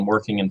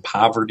working in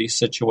poverty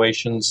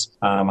situations.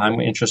 I'm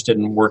interested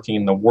in working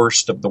in the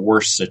worst of the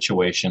worst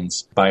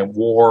situations, by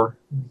war,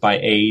 by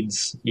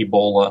AIDS,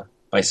 Ebola,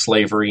 by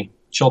slavery.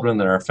 Children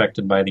that are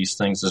affected by these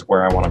things is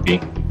where I want to be.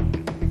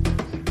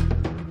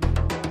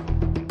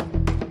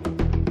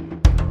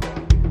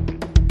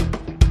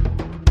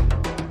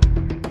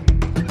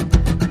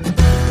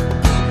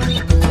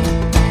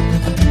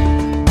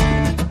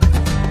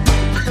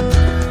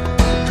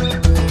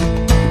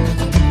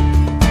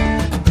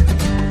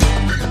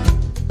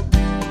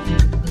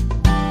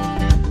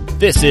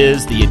 This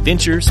is the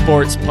Adventure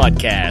Sports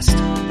Podcast,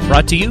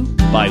 brought to you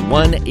by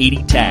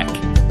 180 TAC.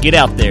 Get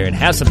out there and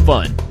have some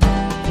fun.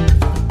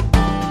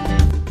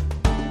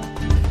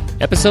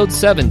 Episode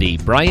 70,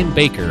 Brian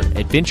Baker,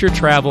 Adventure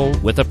Travel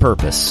with a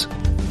Purpose.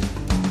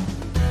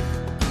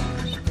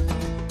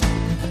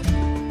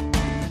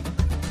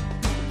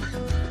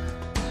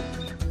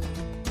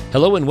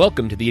 Hello and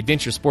welcome to the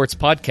Adventure Sports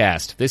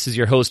Podcast. This is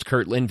your host,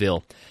 Kurt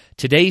Linville.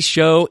 Today's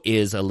show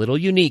is a little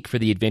unique for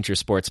the Adventure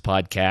Sports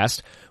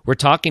Podcast. We're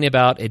talking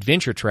about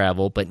adventure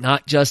travel, but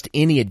not just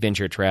any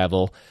adventure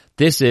travel.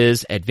 This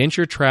is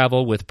adventure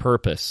travel with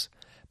purpose.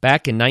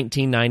 Back in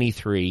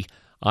 1993,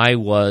 I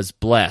was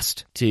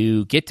blessed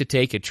to get to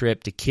take a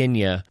trip to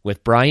Kenya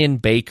with Brian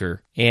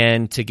Baker,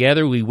 and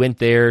together we went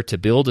there to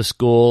build a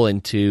school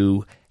and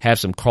to have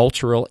some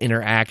cultural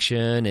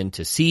interaction and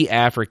to see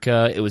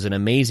Africa. It was an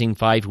amazing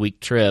 5-week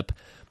trip.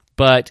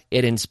 But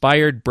it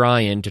inspired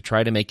Brian to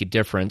try to make a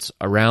difference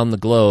around the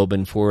globe,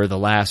 and for the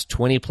last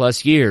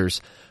 20-plus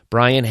years,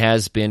 Brian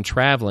has been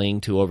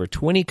traveling to over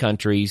 20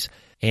 countries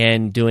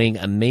and doing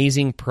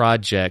amazing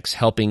projects,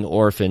 helping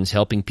orphans,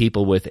 helping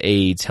people with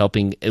AIDS,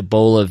 helping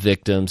Ebola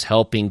victims,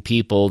 helping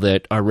people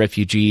that are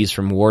refugees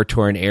from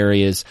war-torn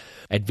areas.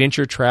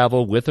 Adventure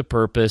travel with a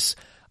purpose.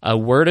 A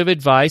word of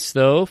advice,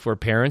 though, for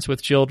parents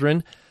with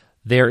children: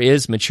 there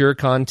is mature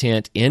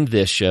content in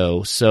this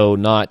show, so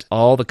not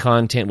all the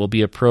content will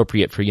be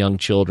appropriate for young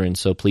children,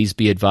 so please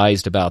be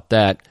advised about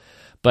that.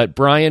 But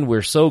Brian,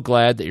 we're so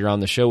glad that you're on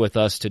the show with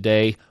us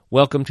today.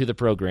 Welcome to the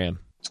program.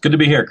 It's good to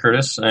be here,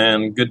 Curtis,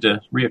 and good to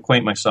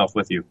reacquaint myself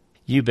with you.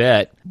 You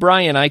bet.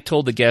 Brian, I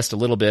told the guest a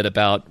little bit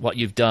about what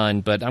you've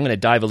done, but I'm going to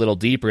dive a little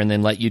deeper and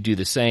then let you do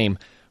the same.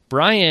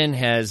 Brian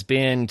has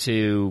been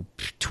to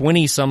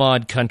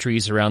 20-some-odd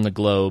countries around the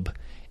globe,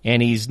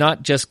 and he's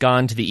not just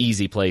gone to the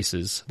easy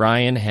places.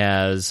 Brian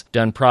has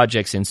done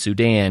projects in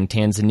Sudan,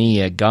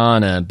 Tanzania,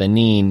 Ghana,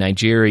 Benin,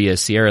 Nigeria,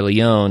 Sierra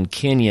Leone,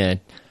 Kenya,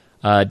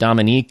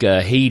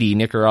 Dominica, Haiti,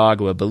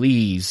 Nicaragua,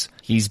 Belize.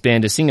 He's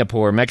been to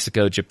Singapore,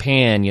 Mexico,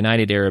 Japan,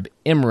 United Arab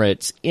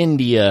Emirates,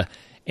 India,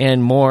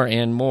 and more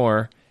and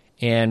more.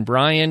 And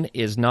Brian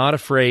is not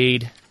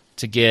afraid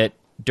to get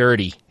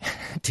dirty,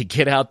 to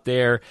get out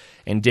there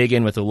and dig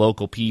in with the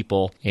local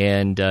people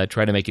and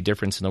try to make a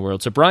difference in the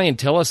world. So Brian,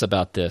 tell us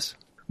about this.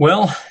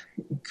 Well,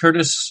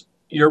 Curtis,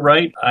 you're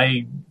right.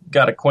 I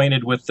got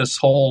acquainted with this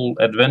whole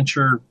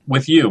adventure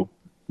with you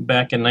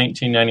back in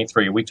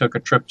 1993. We took a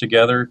trip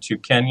together to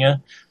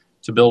Kenya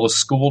to build a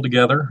school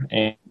together,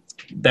 and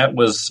that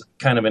was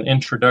kind of an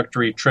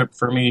introductory trip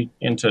for me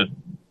into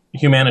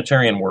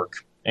humanitarian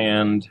work,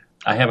 and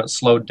I haven't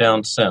slowed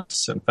down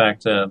since. In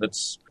fact,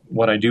 that's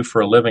what I do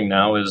for a living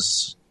now,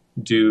 is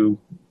do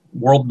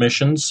world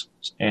missions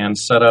and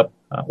set up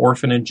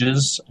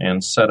orphanages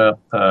and set up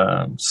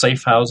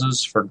safe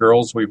houses for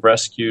girls we've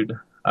rescued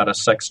out of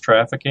sex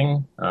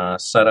trafficking,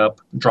 set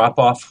up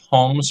drop-off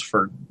homes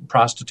for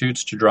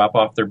prostitutes to drop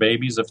off their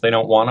babies if they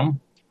don't want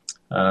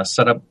them,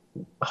 set up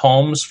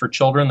homes for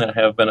children that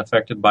have been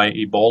affected by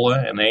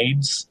Ebola and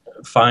AIDS,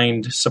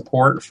 find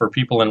support for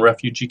people in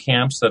refugee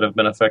camps that have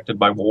been affected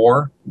by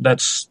war.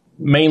 That's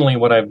mainly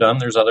what I've done.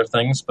 There's other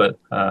things, but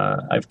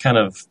I've kind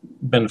of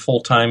been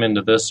full-time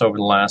into this over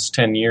the last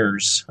 10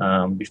 years.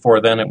 Before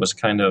then, it was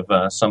kind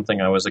of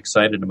something I was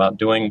excited about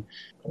doing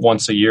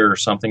once a year or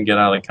something, get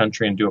out of the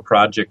country and do a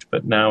project,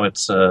 but now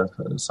it's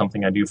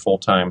something I do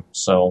full-time.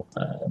 So,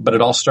 but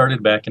it all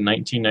started back in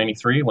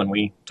 1993 when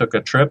we took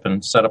a trip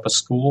and set up a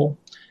school.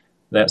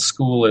 That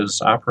school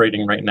is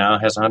operating right now,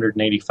 has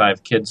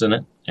 185 kids in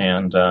it,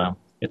 and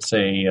it's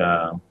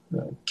a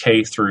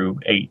K through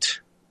 8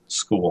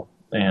 school.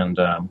 And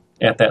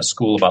at that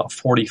school, about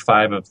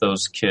 45 of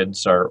those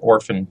kids are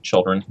orphan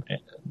children.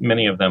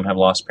 Many of them have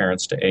lost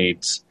parents to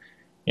AIDS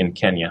in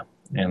Kenya,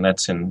 and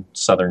that's in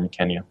southern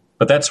Kenya.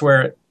 But that's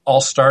where it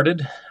all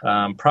started.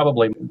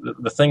 Probably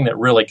the thing that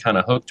really kind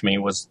of hooked me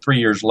was 3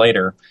 years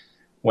later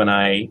when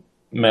I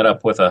met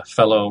up with a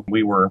fellow.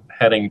 We were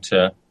heading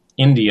to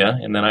India,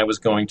 and then I was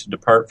going to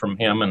depart from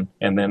him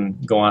and then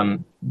go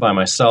on by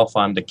myself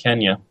on to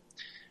Kenya.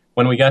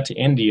 When we got to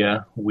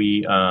India,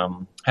 we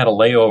had a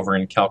layover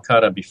in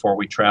Calcutta before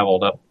we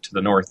traveled up to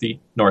the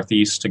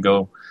northeast to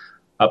go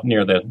up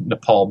near the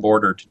Nepal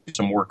border to do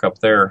some work up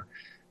there.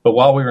 But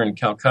while we were in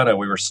Calcutta,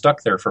 we were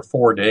stuck there for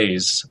 4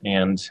 days,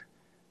 and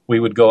we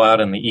would go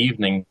out in the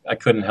evening. I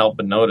couldn't help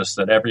but notice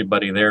that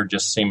everybody there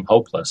just seemed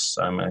hopeless.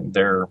 I mean,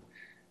 their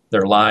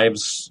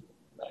lives,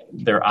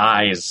 their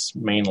eyes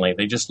mainly,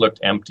 they just looked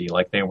empty,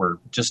 like they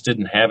just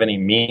didn't have any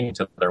meaning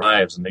to their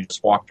lives, and they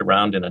just walked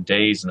around in a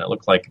daze, and it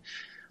looked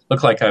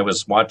like I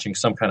was watching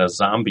some kind of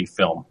zombie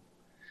film.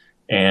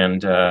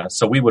 And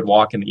so we would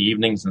walk in the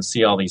evenings and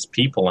see all these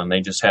people, and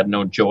they just had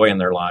no joy in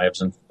their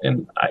lives.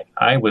 And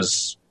I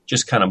was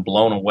just kind of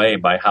blown away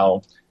by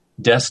how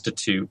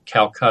destitute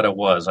Calcutta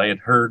was. I had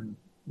heard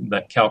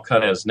that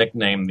Calcutta is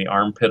nicknamed the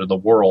armpit of the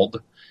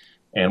world.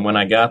 And when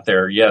I got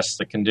there, yes,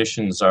 the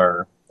conditions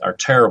are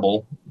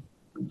terrible,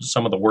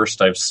 some of the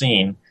worst I've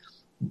seen,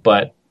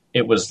 but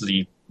it was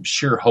the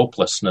sheer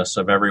hopelessness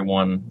of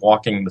everyone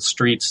walking the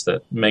streets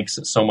that makes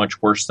it so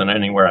much worse than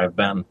anywhere I've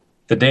been.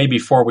 The day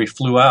before we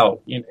flew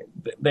out,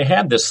 they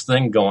had this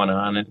thing going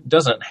on. It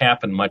doesn't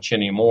happen much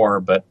anymore,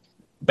 but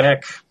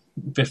back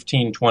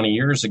 15, 20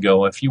 years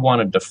ago, if you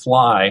wanted to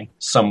fly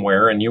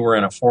somewhere and you were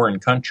in a foreign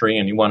country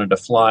and you wanted to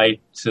fly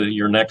to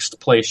your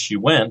next place you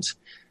went,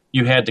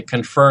 you had to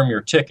confirm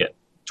your ticket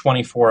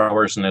 24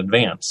 hours in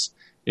advance.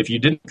 If you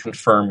didn't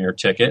confirm your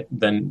ticket,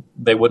 then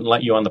they wouldn't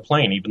let you on the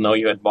plane, even though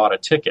you had bought a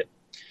ticket.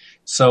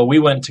 So we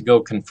went to go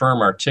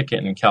confirm our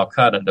ticket in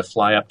Calcutta to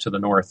fly up to the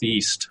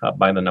northeast, up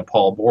by the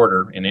Nepal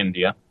border in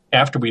India.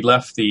 After we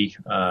left the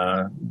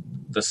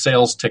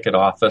sales ticket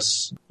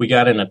office, we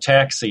got in a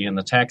taxi, and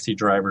the taxi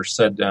driver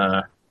said,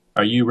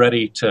 "Are you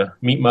ready to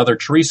meet Mother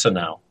Teresa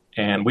now?"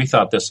 And we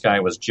thought this guy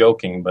was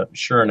joking, but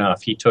sure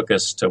enough, he took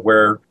us to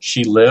where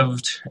she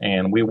lived,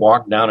 and we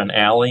walked down an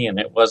alley, and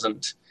it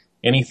wasn't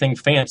anything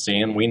fancy,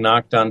 and we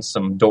knocked on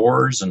some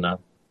doors, and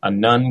a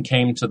nun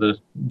came to the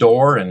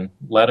door and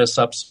led us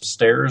up some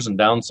stairs and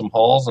down some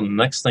halls, and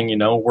the next thing you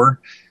know, we're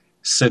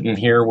sitting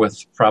here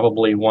with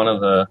probably one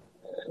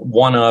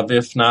of,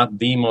 if not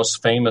the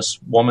most famous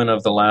woman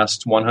of the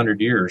last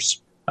 100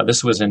 years.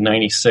 This was in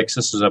 96.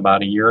 This was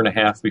about a year and a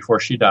half before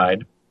she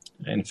died,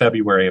 in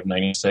February of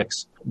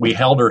 96. We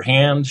held her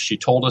hand. She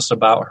told us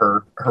about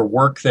her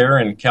work there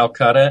in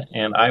Calcutta,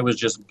 and I was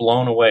just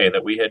blown away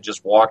that we had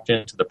just walked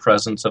into the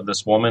presence of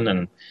this woman.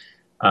 And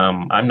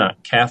I'm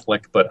not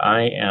Catholic, but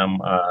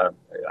I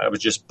was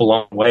just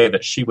blown away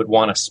that she would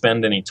want to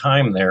spend any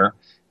time there.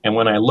 And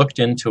when I looked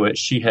into it,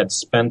 she had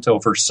spent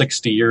over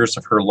 60 years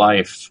of her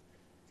life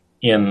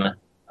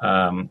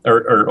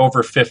or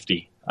over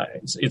 50.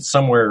 It's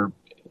somewhere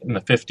in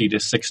the 50 to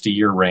 60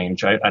 year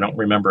range. I don't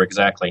remember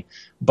exactly,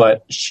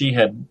 but she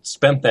had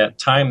spent that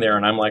time there.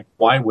 And I'm like,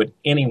 why would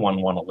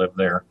anyone want to live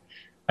there?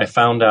 I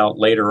found out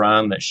later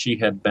on that she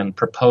had been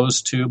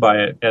proposed to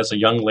as a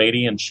young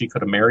lady, and she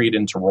could have married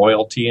into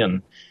royalty,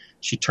 and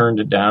she turned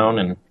it down.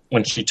 And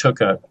when she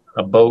took a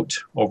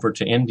boat over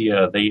to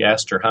India, they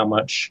asked her how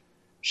much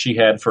she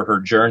had for her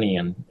journey,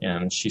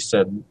 and she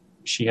said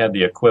she had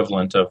the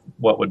equivalent of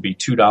what would be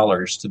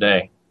 $2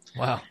 today.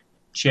 Wow.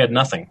 She had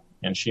nothing,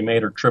 and she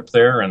made her trip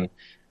there. And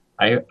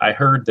I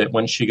heard that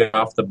when she got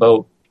off the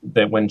boat,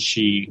 that when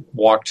she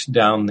walked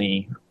down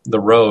the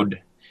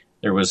road,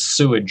 there was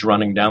sewage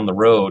running down the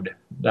road,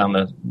 down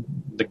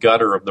the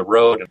gutter of the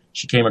road.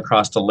 She came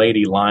across a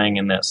lady lying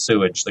in that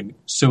sewage. The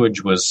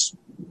sewage was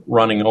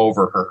running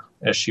over her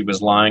as she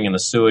was lying in the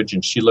sewage,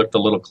 and she looked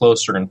a little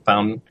closer and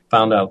found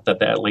out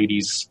that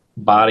lady's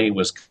body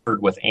was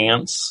covered with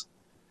ants,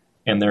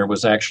 and there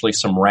was actually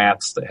some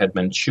rats that had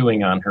been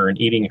chewing on her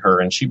and eating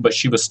her, but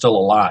she was still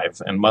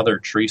alive. And Mother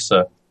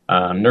Teresa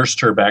nursed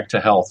her back to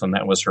health, and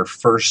that was her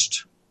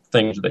first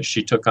thing that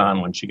she took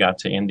on when she got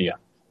to India.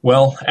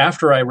 Well,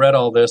 after I read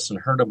all this and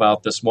heard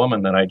about this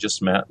woman that I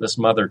just met, this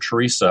Mother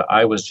Teresa,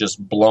 I was just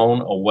blown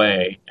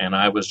away. And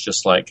I was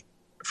just like,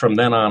 from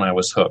then on, I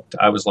was hooked.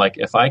 I was like,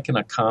 if I can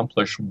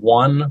accomplish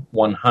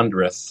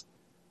 1/100th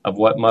of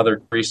what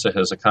Mother Teresa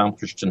has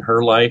accomplished in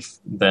her life,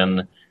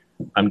 then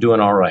I'm doing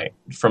all right.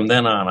 From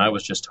then on, I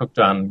was just hooked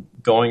on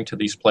going to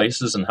these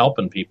places and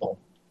helping people.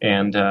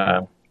 And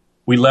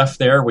we left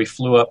there. We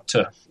flew up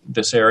to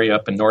this area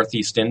up in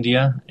northeast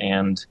India,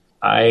 and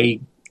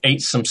I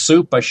ate some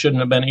soup I shouldn't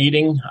have been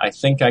eating. I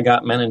think I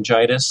got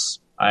meningitis.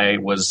 I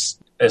was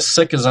as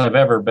sick as I've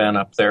ever been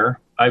up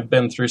there. I've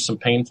been through some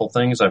painful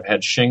things. I've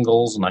had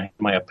shingles, and I had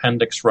my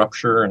appendix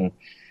rupture, and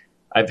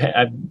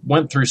I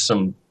went through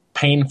some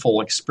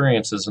painful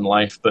experiences in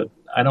life, but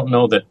I don't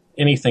know that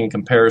anything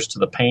compares to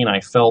the pain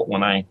I felt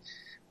when I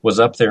was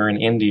up there in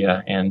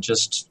India. And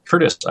just,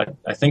 Curtis,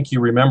 I think you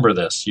remember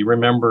this. You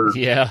remember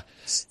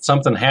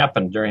something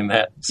happened during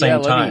that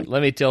same time.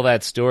 Let me tell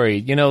that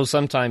story.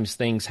 Sometimes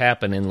things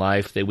happen in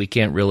life that we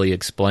can't really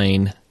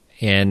explain,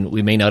 and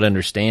we may not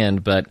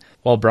understand. But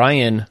while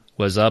Brian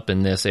was up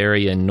in this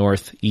area in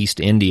northeast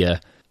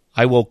India,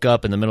 I woke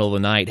up in the middle of the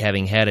night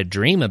having had a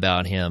dream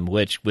about him,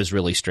 which was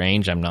really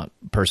strange. I'm not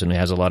a person who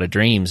has a lot of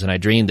dreams, and I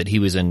dreamed that he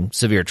was in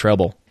severe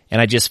trouble.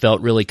 And I just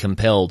felt really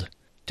compelled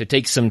to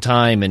take some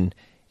time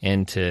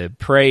and to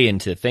pray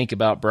and to think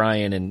about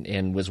Brian,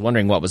 and was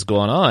wondering what was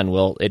going on.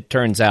 Well, it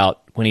turns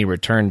out when he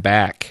returned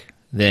back,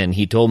 then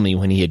he told me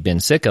when he had been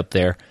sick up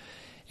there,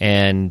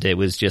 and it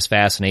was just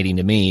fascinating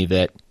to me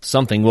that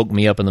something woke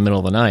me up in the middle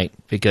of the night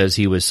because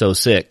he was so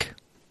sick.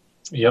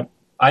 Yep.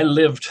 I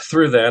lived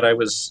through that. I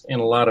was in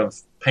a lot of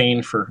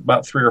pain for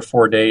about 3 or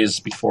 4 days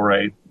before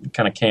I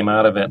kind of came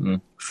out of it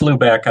and flew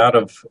back out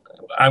of.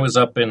 I was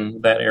up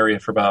in that area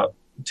for about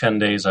 10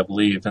 days, I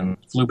believe, and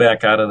flew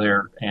back out of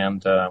there.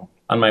 And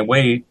on my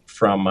way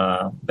from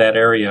that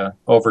area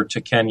over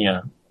to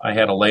Kenya, I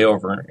had a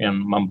layover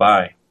in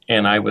Mumbai,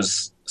 and I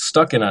was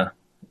stuck in a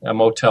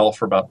motel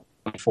for about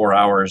 24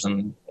 hours.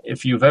 And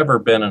if you've ever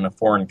been in a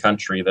foreign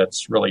country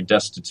that's really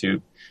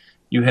destitute,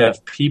 you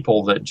have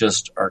people that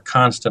just are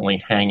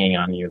constantly hanging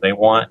on you. They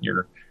want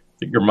your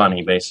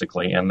money,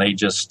 basically, and they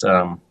just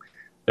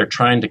they're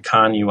trying to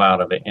con you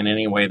out of it in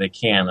any way they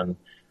can. And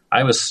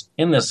I was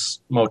in this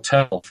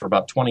motel for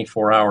about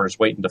 24 hours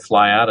waiting to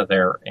fly out of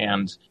there,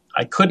 and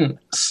I couldn't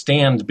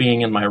stand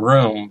being in my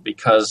room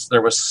because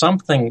there was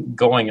something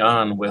going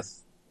on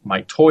with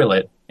my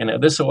toilet.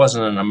 And this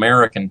wasn't an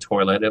American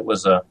toilet. It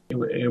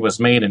was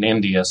made in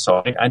India,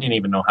 so I didn't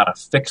even know how to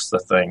fix the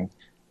thing.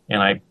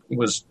 And I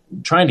was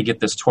trying to get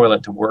this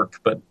toilet to work,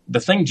 but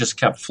the thing just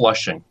kept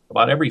flushing.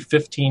 About every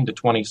 15 to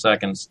 20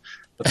 seconds,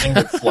 the thing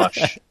would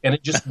flush, and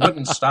it just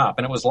wouldn't stop,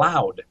 and it was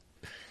loud.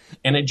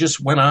 And it just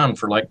went on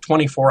for like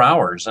 24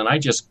 hours, and I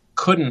just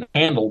couldn't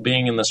handle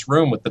being in this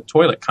room with the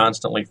toilet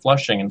constantly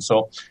flushing. And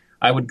so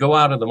I would go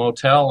out of the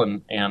motel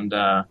and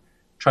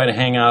try to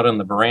hang out in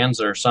the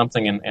veranda or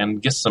something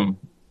and get some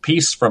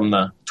peace from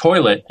the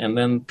toilet, and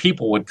then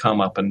people would come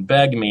up and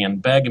beg me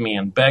and beg me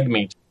and beg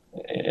me,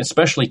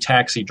 especially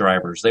taxi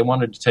drivers. They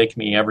wanted to take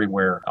me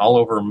everywhere, all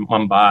over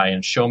Mumbai,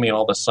 and show me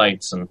all the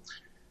sights. And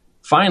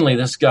finally,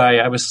 this guy,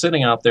 I was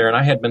sitting out there, and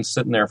I had been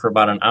sitting there for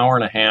about an hour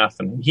and a half,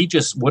 and he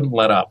just wouldn't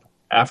let up.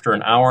 After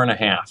an hour and a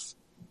half,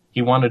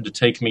 he wanted to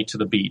take me to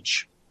the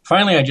beach.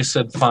 Finally, I just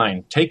said,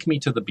 fine, take me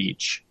to the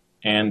beach.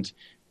 And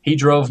he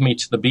drove me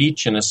to the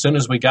beach, and as soon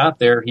as we got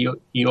there,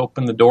 he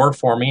opened the door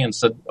for me and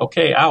said,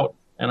 okay, out.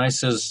 And I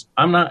says,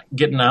 I'm not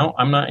getting out.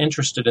 I'm not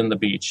interested in the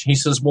beach. He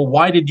says, well,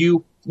 why did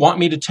you want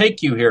me to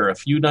take you here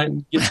if you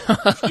didn't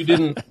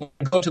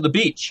go to the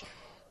beach?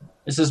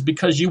 He says,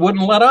 because you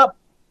wouldn't let up.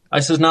 I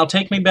says, now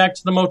take me back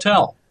to the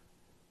motel.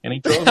 And he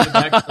drove me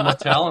back to the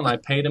motel, and I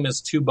paid him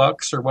his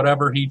 $2 or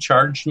whatever he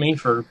charged me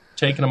for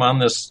taking him on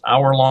this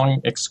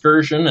hour-long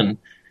excursion. And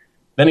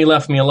then he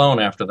left me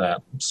alone after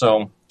that.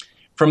 So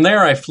from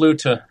there, I flew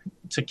to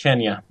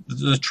Kenya.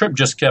 The trip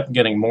just kept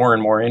getting more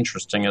and more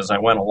interesting as I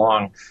went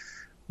along.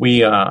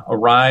 We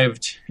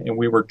arrived, and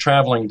we were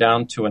traveling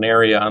down to an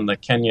area on the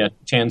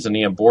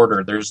Kenya-Tanzania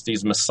border. There's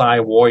these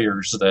Maasai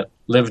warriors that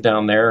live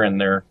down there, and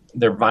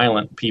they're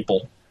violent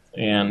people.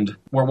 And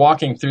we're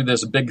walking through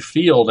this big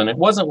field, and it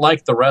wasn't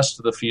like the rest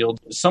of the field.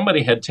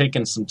 Somebody had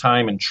taken some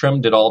time and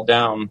trimmed it all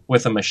down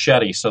with a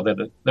machete so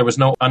that there was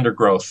no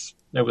undergrowth.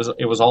 It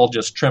was all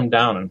just trimmed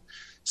down. And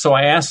so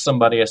I asked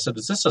somebody, I said,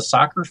 is this a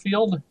soccer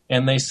field?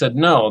 And they said,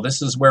 no,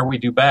 this is where we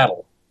do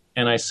battle.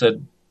 And I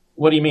said,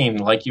 what do you mean?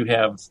 Like you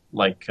have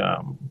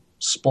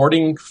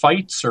sporting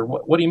fights, or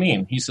what do you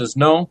mean? He says,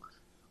 no,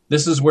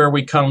 this is where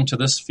we come to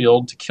this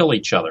field to kill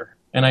each other.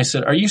 And I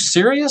said, are you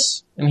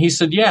serious? And he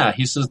said, yeah.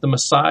 He says, the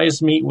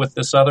Maasais meet with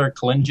this other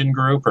Kalenjin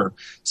group or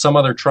some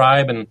other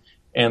tribe,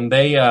 and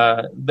they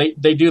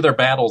do their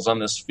battles on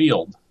this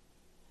field.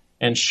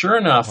 And sure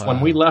enough, wow.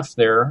 When we left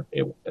there,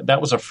 that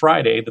was a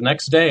Friday. The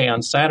next day,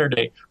 on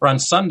Saturday, or on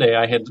Sunday,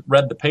 I had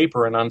read the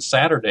paper, and on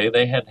Saturday,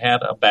 they had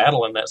a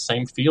battle in that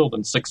same field,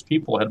 and 6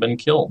 people had been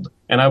killed.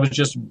 And I was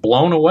just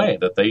blown away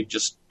that they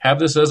just have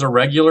this as a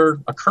regular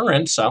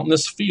occurrence out in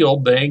this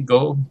field. They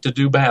go to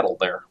do battle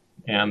there.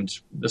 And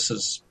this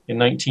is in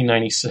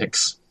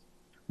 1996.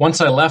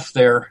 Once I left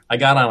there, I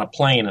got on a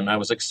plane, and I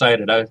was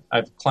excited.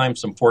 I've climbed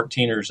some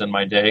 14ers in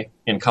my day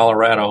in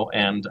Colorado,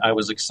 and I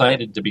was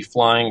excited to be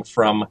flying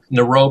from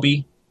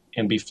Nairobi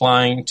and be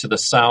flying to the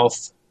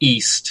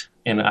southeast.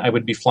 And I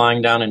would be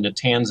flying down into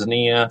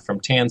Tanzania,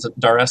 from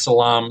Dar es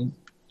Salaam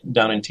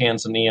down in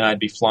Tanzania. I'd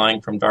be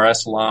flying from Dar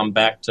es Salaam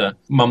back to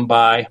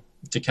Mumbai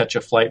to catch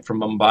a flight from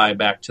Mumbai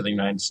back to the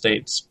United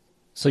States.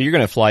 So you're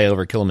going to fly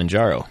over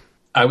Kilimanjaro.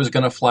 I was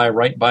going to fly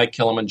right by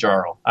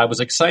Kilimanjaro. I was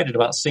excited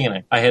about seeing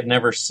it. I had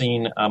never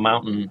seen a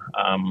mountain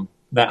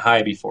that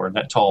high before,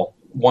 that tall,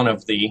 one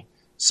of the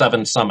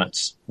 7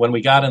 summits. When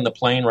we got in the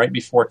plane right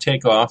before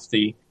takeoff,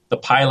 the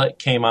pilot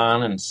came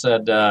on and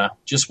said,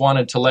 just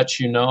wanted to let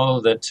you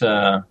know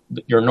that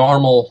your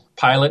normal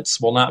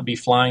pilots will not be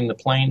flying the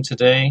plane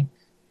today.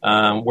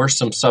 We're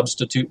some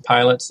substitute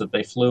pilots that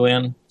they flew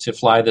in to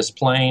fly this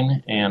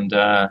plane, and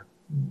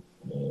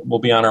we'll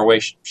be on our way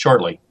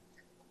shortly.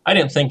 I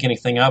didn't think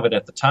anything of it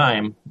at the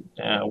time,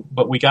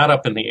 but we got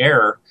up in the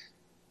air,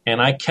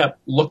 and I kept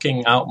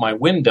looking out my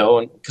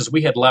window, because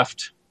we had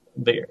left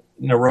the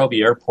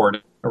Nairobi airport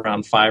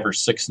around 5 or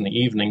 6 in the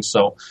evening,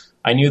 so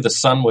I knew the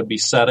sun would be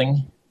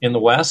setting in the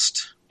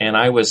west, and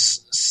I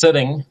was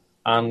sitting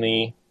on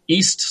the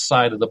east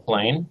side of the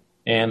plane,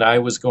 and I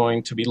was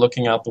going to be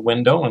looking out the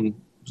window and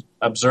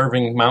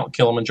observing Mount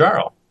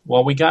Kilimanjaro.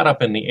 Well, we got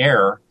up in the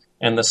air,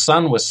 and the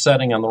sun was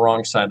setting on the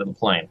wrong side of the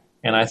plane.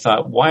 And I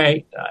thought,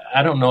 why?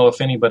 I don't know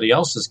if anybody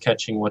else is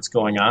catching what's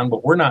going on,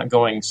 but we're not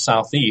going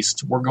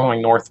southeast. We're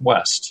going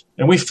northwest.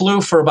 And we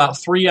flew for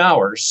about 3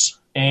 hours.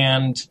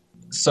 And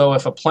So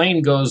if a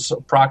plane goes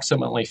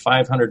approximately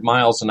 500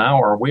 miles an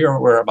hour,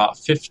 we're about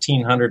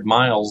 1,500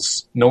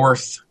 miles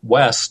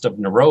northwest of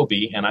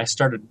Nairobi, and I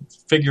started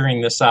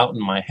figuring this out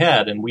in my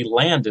head, and we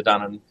landed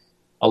on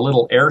a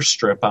little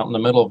airstrip out in the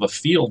middle of a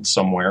field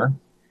somewhere,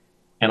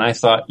 and I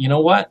thought, you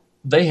know what?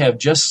 They have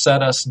just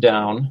set us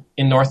down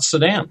in North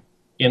Sudan,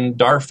 in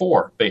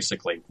Darfur,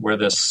 basically, where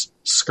this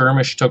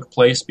skirmish took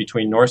place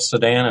between North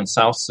Sudan and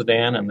South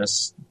Sudan, and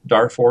this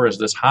Darfur is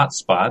this hot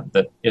spot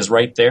that is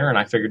right there, and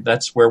I figured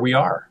that's where we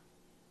are.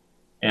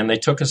 And they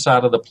took us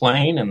out of the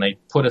plane, and they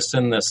put us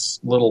in this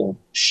little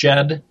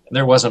shed.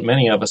 There wasn't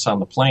many of us on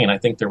the plane. I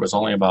think there was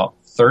only about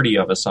 30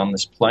 of us on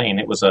this plane.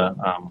 It was I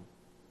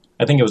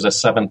think it was a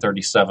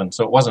 737,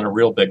 so it wasn't a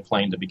real big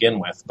plane to begin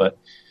with, but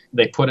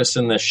they put us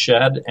in this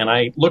shed, and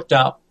I looked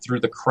out through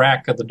the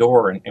crack of the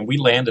door, and we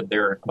landed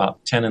there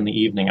about 10 in the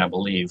evening, I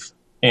believe.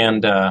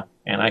 And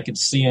I could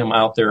see him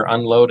out there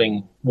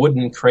unloading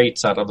wooden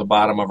crates out of the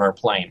bottom of our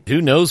plane.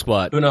 Who knows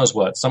what? Who knows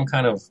what? Some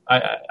kind of,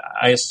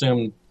 I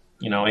assumed,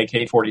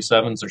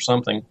 AK-47s or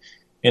something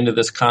into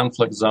this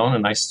conflict zone,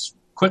 and I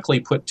quickly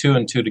put two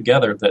and two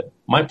together that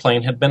my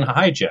plane had been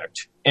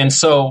hijacked. And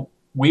so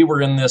we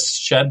were in this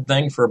shed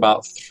thing for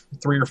about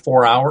 3 or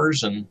 4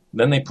 hours, and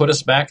then they put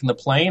us back in the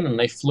plane, and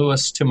they flew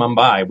us to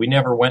Mumbai. We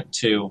never went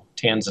to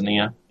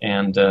Tanzania,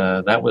 and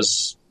that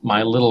was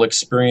my little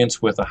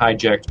experience with a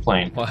hijacked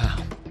plane. Wow.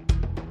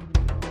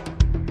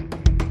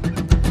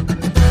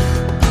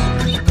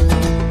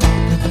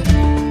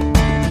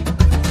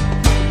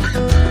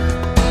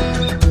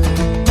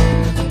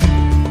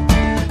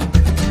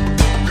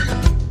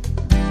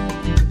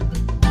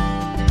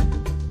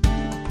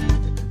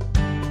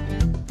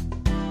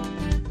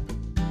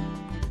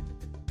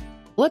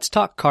 Let's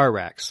talk car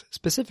racks,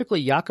 specifically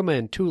Yakima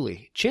and Thule.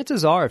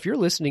 Chances are, if you're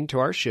listening to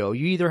our show,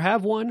 you either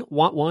have one,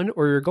 want one,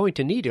 or you're going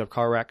to need a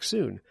car rack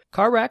soon.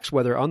 Car racks,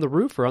 whether on the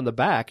roof or on the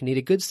back, need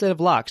a good set of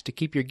locks to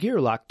keep your gear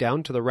locked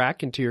down to the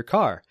rack and to your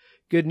car.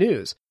 Good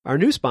news. Our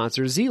new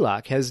sponsor,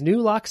 Z-Lock, has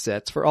new lock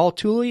sets for all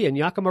Thule and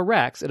Yakima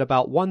racks at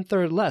about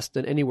 1/3 less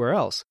than anywhere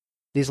else.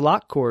 These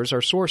lock cores are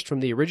sourced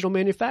from the original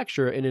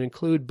manufacturer and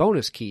include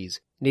bonus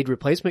keys. Need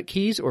replacement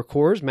keys or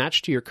cores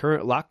matched to your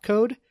current lock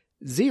code?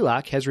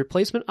 Z-Lock has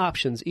replacement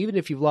options even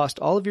if you've lost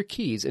all of your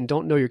keys and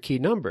don't know your key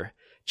number.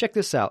 Check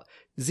this out.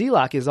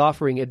 Z-Lock is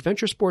offering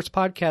Adventure Sports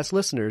Podcast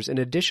listeners an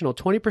additional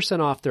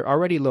 20% off their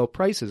already low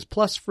prices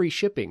plus free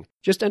shipping.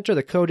 Just enter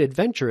the code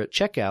ADVENTURE at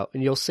checkout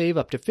and you'll save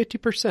up to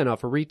 50%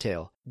 off of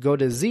retail. Go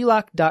to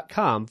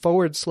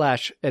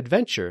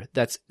zlock.com/adventure.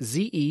 That's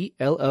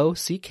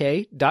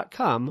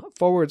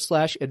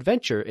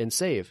ZELOCK.com/adventure and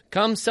save.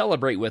 Come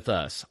celebrate with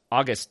us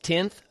August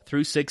 10th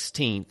through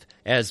 16th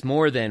as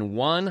more than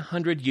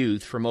 100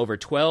 youth from over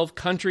 12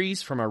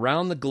 countries from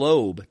around the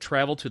globe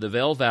travel to the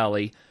Vail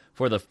Valley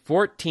for the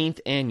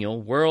 14th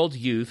Annual World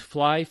Youth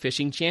Fly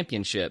Fishing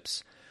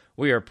Championships.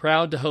 We are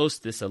proud to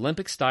host this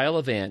Olympic-style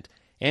event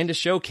and to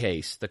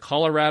showcase the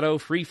Colorado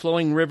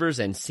free-flowing rivers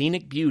and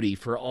scenic beauty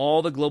for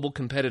all the global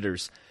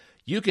competitors.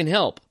 You can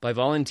help by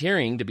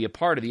volunteering to be a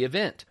part of the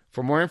event.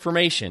 For more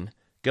information,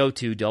 go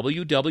to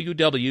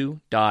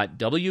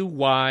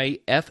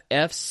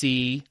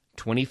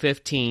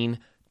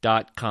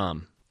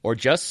www.wyffc2015.com or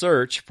just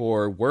search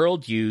for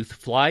World Youth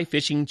Fly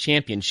Fishing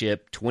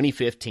Championship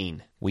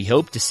 2015. We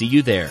hope to see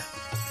you there.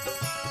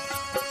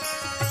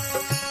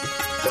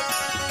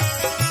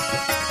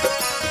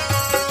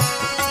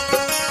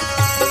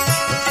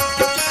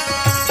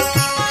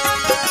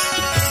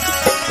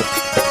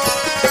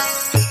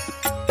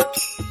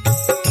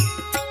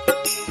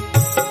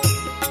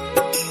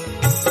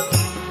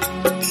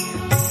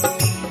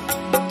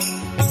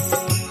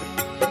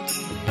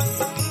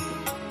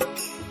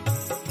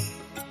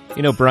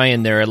 You know,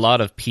 Brian, there are a lot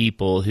of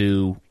people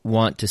who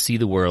want to see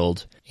the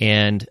world,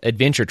 and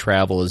adventure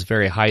travel is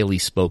very highly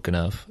spoken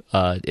of.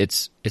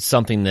 It's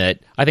something that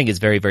I think is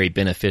very, very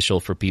beneficial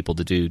for people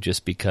to do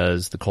just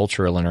because the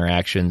cultural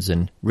interactions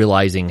and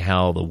realizing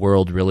how the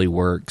world really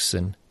works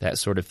and that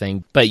sort of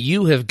thing. But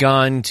you have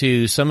gone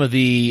to some of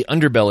the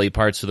underbelly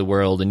parts of the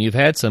world, and you've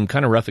had some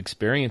kind of rough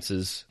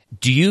experiences.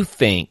 Do you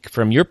think,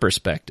 from your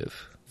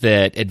perspective,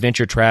 that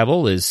adventure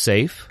travel is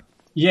safe?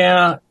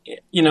 Yeah,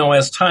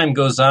 as time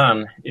goes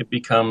on, it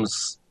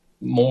becomes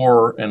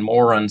more and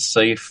more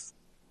unsafe.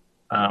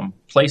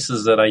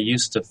 Places that I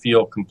used to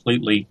feel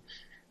completely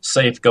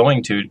safe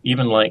going to,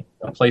 even like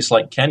a place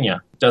like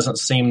Kenya, it doesn't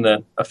seem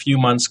that a few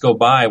months go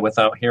by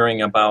without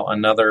hearing about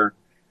another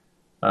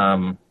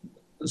some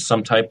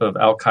type of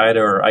Al-Qaeda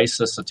or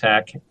ISIS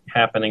attack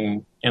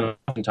happening. And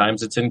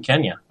oftentimes it's in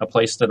Kenya, a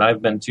place that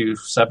I've been to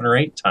 7 or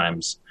 8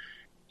 times.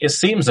 It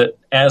seems that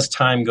as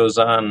time goes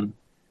on,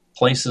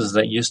 places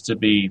that used to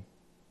be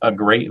a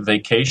great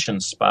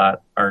vacation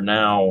spot are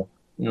now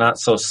not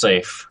so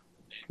safe.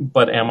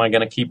 But am I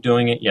going to keep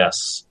doing it?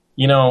 Yes.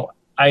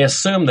 I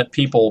assume that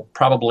people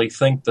probably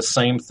think the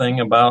same thing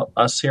about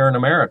us here in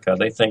America.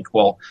 They think,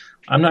 well,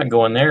 I'm not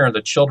going there.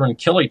 The children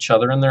kill each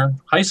other in their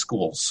high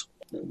schools.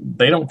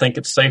 They don't think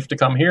it's safe to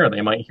come here.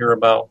 They might hear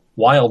about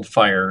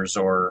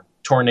wildfires or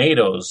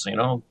tornadoes,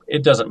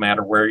 it doesn't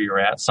matter where you're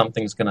at.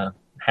 Something's going to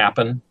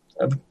happen.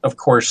 Of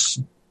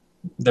course,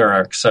 there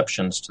are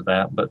exceptions to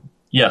that. But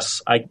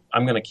yes,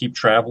 I'm going to keep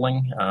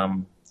traveling.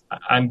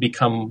 I'm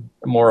become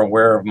more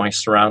aware of my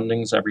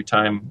surroundings every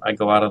time I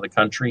go out of the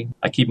country.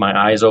 I keep my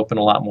eyes open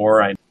a lot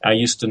more. I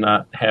used to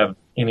not have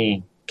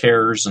any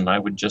cares, and I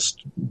would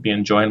just be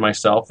enjoying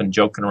myself and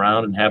joking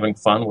around and having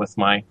fun with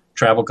my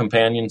travel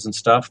companions and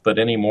stuff. But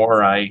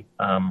anymore,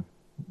 I'm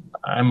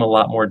a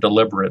lot more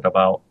deliberate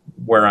about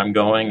where I'm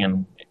going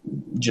and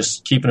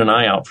just keeping an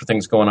eye out for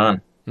things going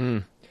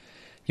on.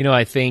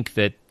 I think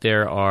that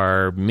there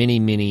are many,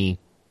 many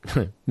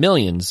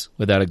millions,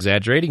 without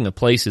exaggerating, of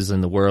places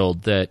in the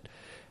world that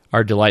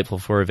are delightful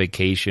for a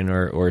vacation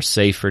or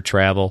safe for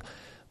travel.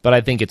 But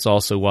I think it's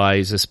also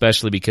wise,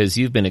 especially because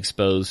you've been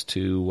exposed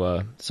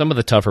to some of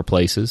the tougher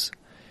places.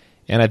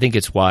 And I think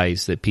it's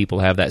wise that people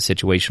have that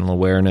situational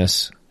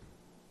awareness.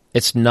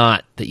 It's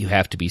not that you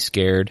have to be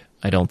scared,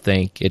 I don't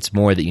think. It's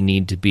more that you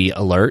need to be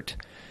alert.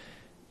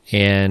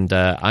 And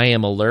I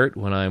am alert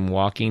when I'm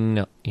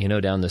walking,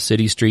 down the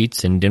city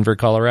streets in Denver,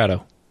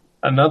 Colorado.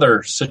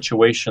 Another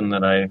situation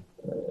that I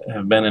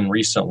have been in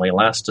recently,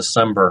 last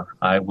December,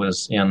 I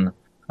was in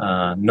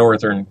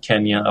northern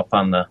Kenya up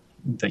on the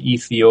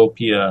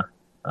Ethiopia,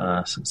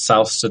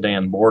 South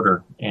Sudan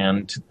border.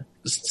 And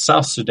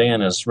South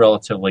Sudan is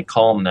relatively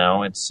calm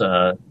now. It's,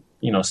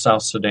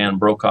 South Sudan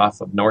broke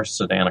off of North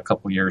Sudan a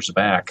couple years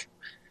back.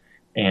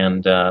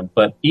 And,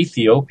 but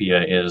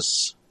Ethiopia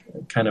is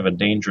kind of a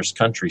dangerous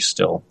country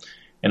still.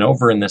 And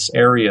over in this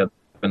area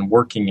I've been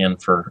working in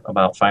for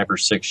about 5 or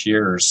 6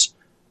 years,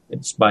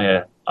 it's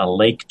by a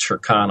Lake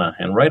Turkana,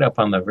 and right up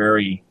on the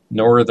very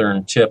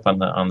northern tip on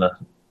the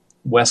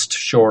west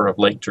shore of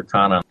Lake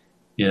Turkana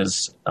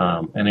is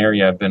an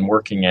area I've been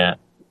working at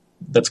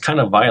that's kind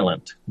of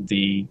violent.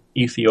 The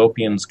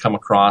Ethiopians come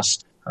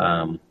across,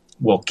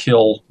 will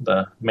kill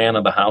the man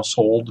of the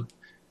household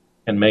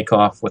and make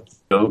off with the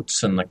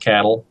goats and the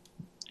cattle,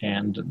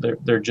 and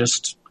they're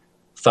just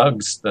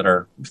thugs that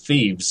are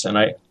thieves. And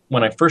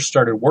when I first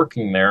started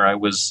working there, I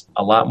was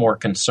a lot more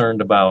concerned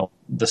about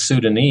the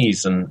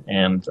Sudanese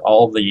and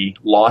all the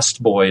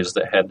lost boys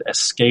that had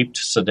escaped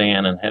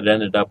Sudan and had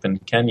ended up in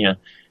Kenya,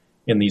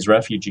 in these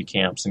refugee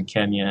camps in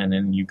Kenya and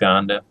in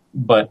Uganda.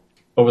 But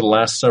over the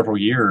last several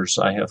years,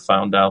 I have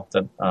found out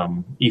that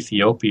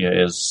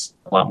Ethiopia is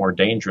a lot more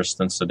dangerous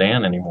than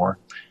Sudan anymore.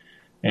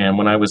 And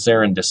when I was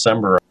there in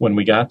December, when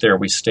we got there,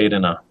 we stayed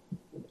in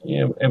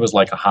it was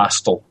like a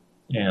hostel.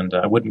 And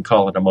I wouldn't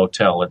call it a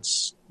motel.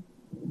 It's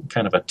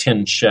kind of a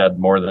tin shed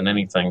more than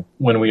anything.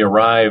 When we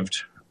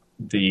arrived,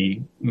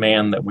 the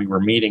man that we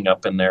were meeting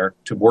up in there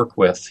to work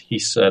with, he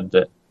said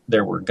that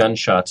there were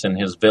gunshots in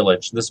his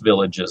village. This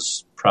village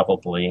is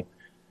probably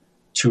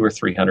 200 or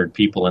 300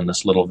 people in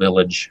this little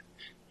village.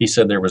 He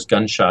said there was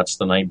gunshots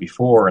the night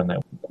before, and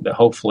that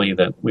hopefully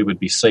that we would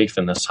be safe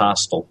in this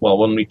hostel. Well,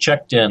 when we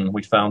checked in,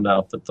 we found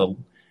out that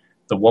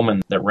the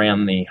woman that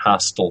ran the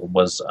hostel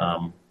was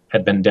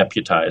had been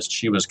deputized.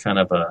 She was kind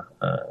of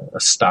a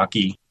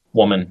stocky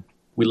woman.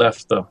 We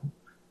left the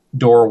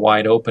door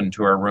wide open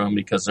to our room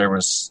because it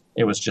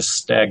was just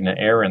stagnant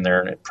air in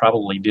there, and it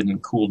probably didn't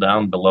cool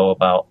down below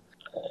about,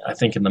 I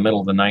think in the middle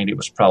of the night, it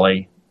was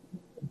probably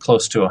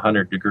close to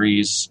 100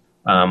 degrees,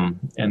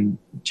 and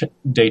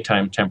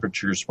daytime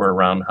temperatures were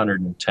around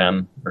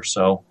 110 or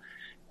so.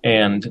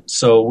 And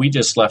so we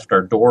just left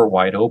our door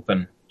wide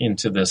open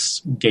into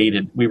this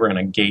we were in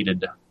a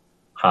gated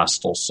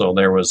hostel. So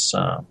there was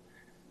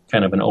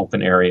kind of an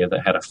open area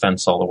that had a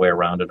fence all the way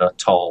around it, a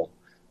tall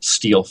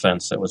steel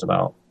fence that was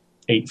about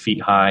 8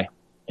 feet high.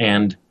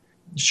 And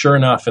sure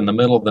enough, in the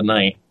middle of the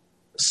night,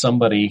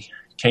 somebody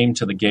came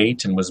to the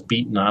gate and was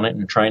beating on it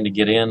and trying to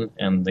get in,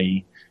 and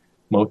the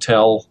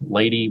motel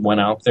lady went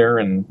out there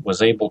and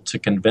was able to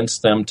convince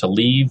them to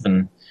leave,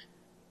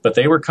 but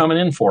they were coming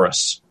in for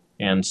us.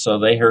 And so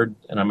they heard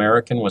an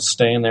American was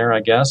staying there, I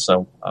guess,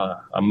 a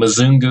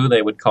Mzungu,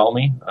 they would call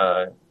me,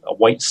 a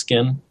white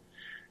skin,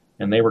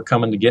 and they were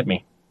coming to get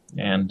me.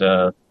 And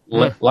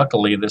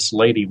luckily, this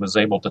lady was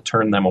able to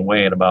turn them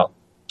away at about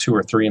 2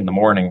 or 3 in the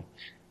morning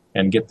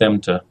and get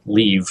them to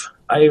leave.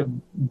 I've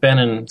been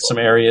in some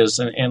areas,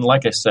 and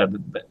like I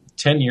said,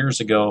 10 years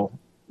ago,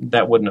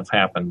 that wouldn't have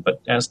happened.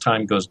 But as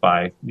time goes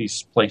by,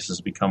 these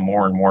places become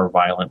more and more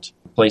violent.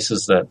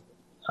 Places that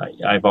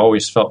I've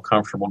always felt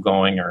comfortable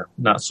going are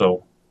not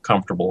so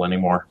comfortable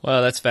anymore.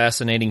 Well, that's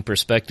fascinating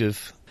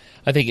perspective.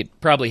 I think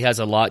it probably has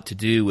a lot to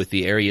do with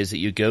the areas that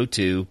you go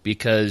to,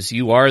 because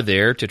you are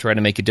there to try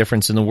to make a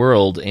difference in the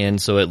world,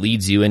 and so it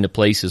leads you into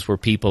places where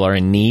people are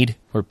in need,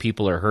 where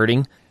people are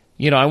hurting.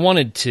 I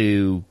wanted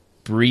to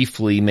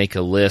briefly make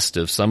a list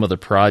of some of the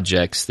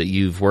projects that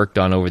you've worked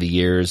on over the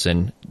years,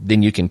 and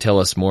then you can tell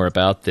us more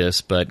about this,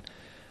 but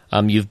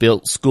you've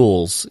built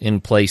schools in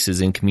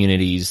places, in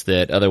communities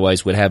that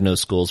otherwise would have no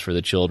schools for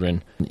the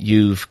children.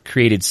 You've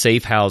created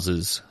safe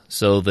houses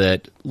so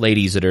that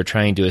ladies that are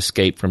trying to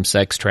escape from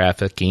sex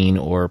trafficking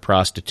or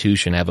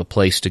prostitution have a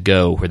place to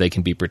go where they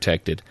can be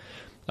protected.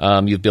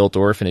 You've built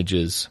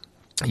orphanages.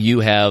 You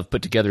have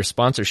put together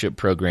sponsorship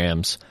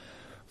programs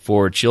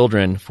for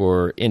children,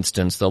 for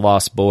instance, the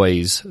lost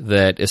boys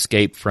that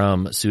escaped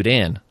from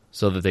Sudan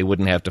so that they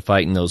wouldn't have to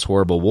fight in those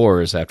horrible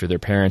wars after their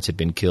parents had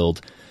been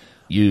killed.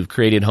 You've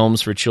created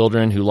homes for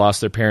children who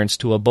lost their parents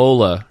to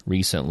Ebola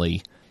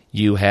recently.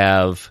 You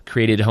have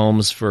created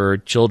homes for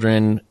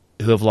children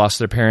who have lost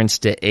their parents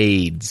to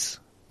AIDS.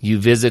 You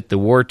visit the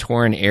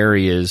war-torn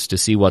areas to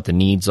see what the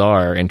needs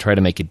are and try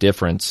to make a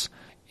difference.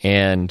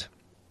 And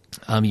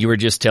you were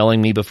just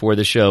telling me before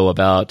the show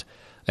about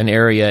an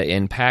area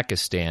in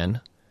Pakistan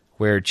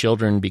where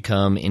children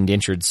become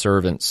indentured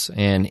servants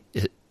and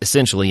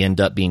essentially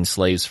end up being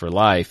slaves for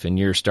life, and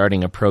you're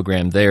starting a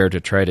program there to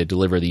try to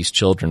deliver these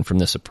children from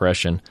this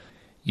oppression.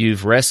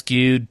 You've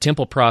rescued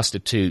temple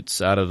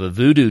prostitutes out of a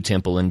voodoo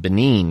temple in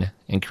Benin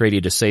and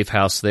created a safe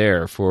house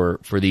there for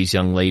these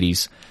young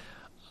ladies.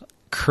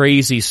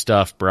 Crazy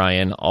stuff,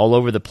 Brian, all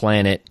over the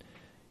planet.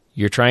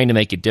 You're trying to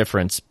make a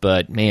difference,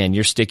 but man,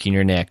 you're sticking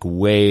your neck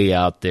way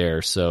out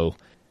there. So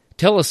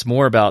tell us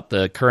more about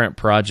the current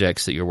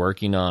projects that you're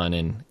working on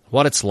and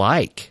what it's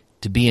like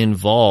to be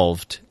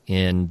involved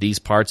in these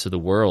parts of the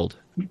world.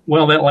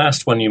 Well, that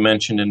last one you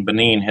mentioned in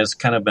Benin has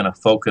kind of been a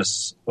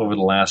focus over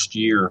the last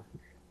year.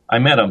 I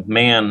met a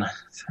man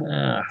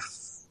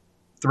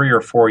 3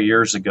 or 4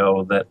 years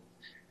ago that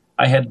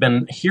I had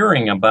been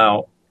hearing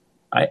about.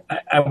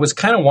 I was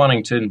kind of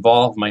wanting to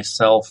involve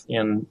myself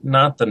in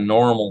not the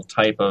normal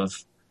type of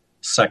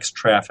sex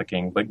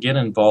trafficking, but get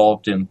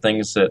involved in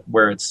things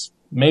where it's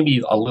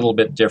maybe a little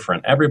bit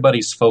different.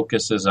 Everybody's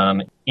focus is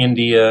on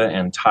India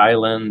and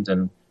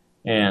Thailand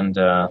and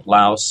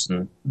Laos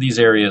and these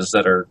areas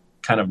that are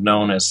kind of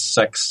known as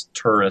sex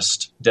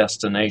tourist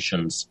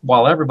destinations.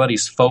 While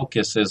everybody's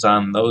focus is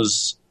on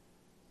those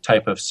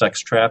type of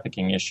sex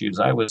trafficking issues,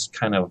 I was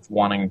kind of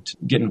wanting to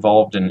get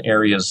involved in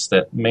areas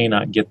that may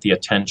not get the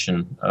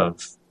attention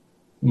of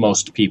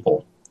most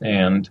people.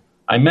 And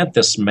I met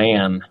this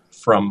man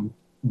from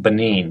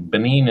Benin.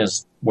 Benin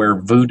is where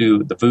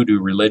the voodoo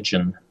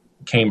religion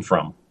came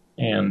from.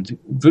 And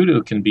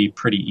voodoo can be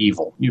pretty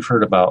evil. You've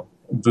heard about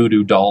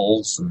voodoo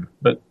dolls,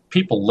 but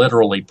people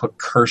literally put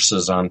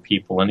curses on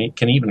people, and it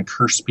can even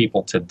curse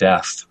people to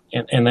death.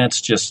 And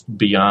that's just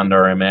beyond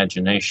our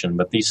imagination.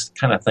 But these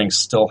kind of things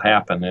still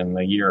happen in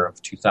the year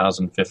of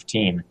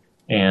 2015.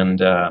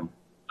 And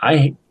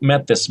I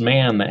met this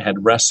man that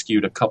had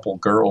rescued a couple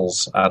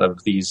girls out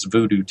of these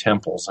voodoo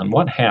temples. And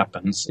what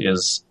happens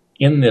is,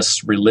 in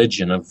this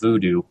religion of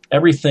voodoo,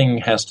 everything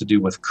has to do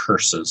with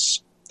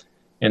curses.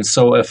 And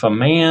so if a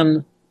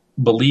man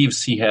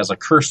believes he has a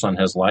curse on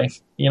his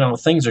life,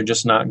 things are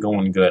just not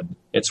going good.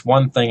 It's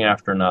one thing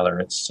after another.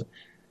 It's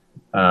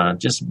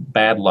just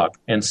bad luck.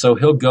 And so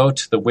he'll go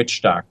to the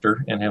witch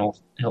doctor and he'll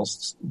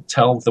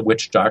tell the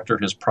witch doctor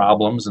his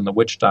problems, and the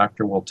witch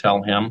doctor will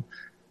tell him,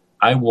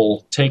 I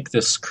will take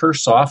this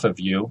curse off of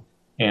you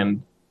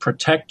and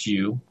protect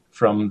you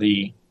from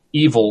the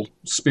evil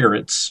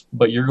spirits,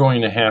 but you're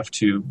going to have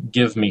to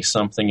give me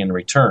something in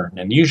return.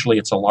 And usually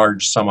it's a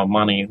large sum of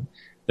money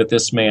that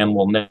this man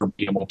will never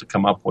be able to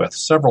come up with,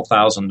 several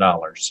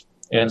 $1,000s.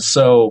 And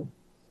so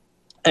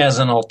as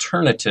an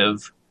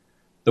alternative,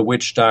 the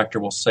witch doctor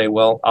will say,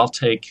 well, I'll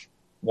take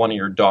one of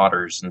your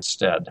daughters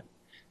instead.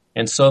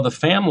 And so the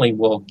family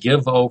will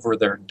give over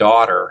their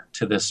daughter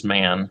to this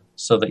man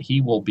so that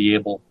he will be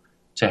able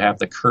to have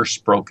the curse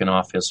broken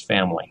off his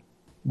family.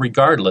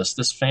 Regardless,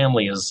 this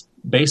family is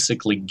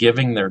basically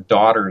giving their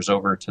daughters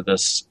over to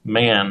this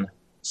man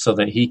so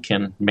that he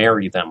can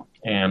marry them.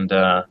 And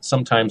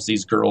sometimes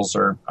these girls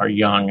are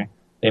young.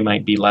 They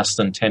might be less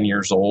than 10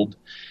 years old.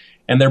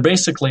 And they're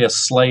basically a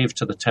slave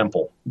to the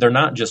temple. They're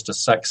not just a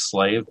sex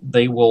slave.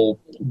 They will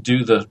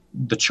do the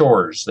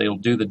chores. They'll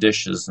do the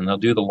dishes, and they'll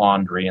do the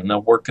laundry, and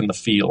they'll work in the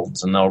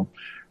fields, and they'll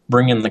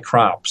bring in the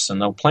crops,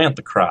 and they'll plant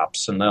the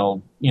crops, and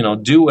they'll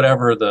do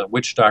whatever the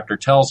witch doctor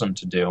tells them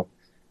to do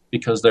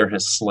because they're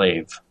his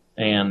slave.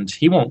 And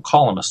he won't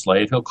call him a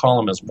slave. He'll call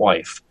him his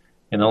wife.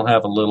 And they'll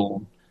have a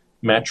little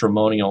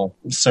matrimonial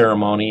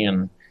ceremony.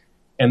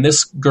 And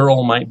this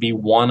girl might be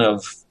one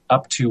of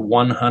up to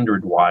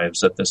 100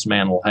 wives that this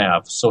man will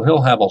have. So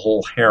he'll have a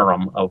whole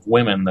harem of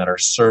women that are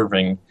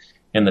serving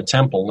in the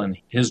temple, and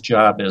his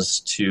job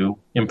is to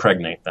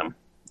impregnate them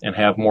and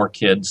have more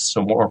kids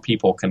so more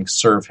people can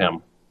serve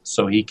him,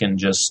 so he can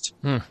just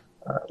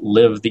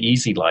live the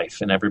easy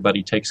life and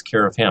everybody takes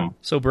care of him.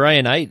 So,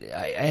 Brian, I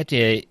have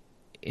to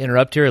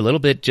interrupt here a little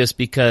bit just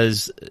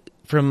because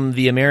from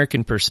the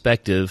American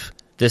perspective,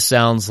 this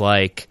sounds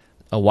like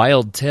a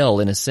wild tale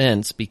in a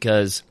sense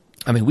because,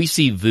 we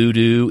see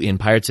voodoo in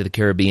Pirates of the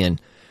Caribbean.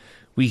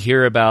 We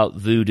hear about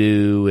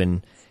voodoo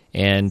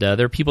and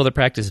there are people that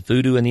practice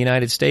voodoo in the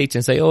United States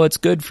and say, oh, it's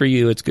good for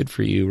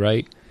you,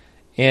 right?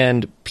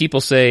 And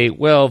people say,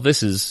 well,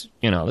 this is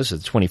the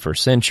 21st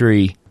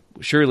century.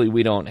 Surely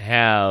we don't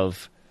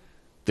have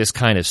this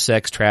kind of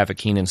sex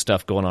trafficking and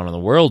stuff going on in the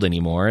world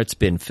anymore. It's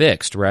been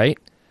fixed, right?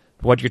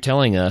 What you're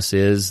telling us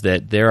is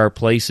that there are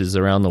places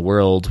around the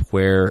world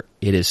where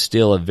it is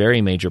still a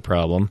very major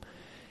problem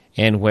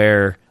and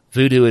where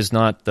voodoo is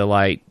not the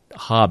light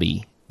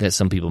hobby that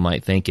some people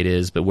might think it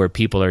is, but where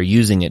people are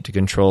using it to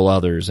control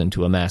others and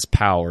to amass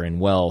power and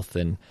wealth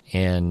and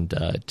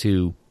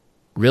to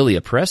really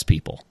oppress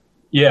people.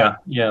 Yeah,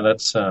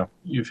 that's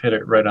you've hit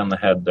it right on the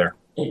head there.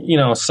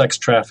 Sex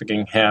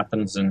trafficking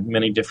happens in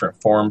many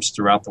different forms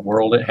throughout the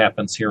world. It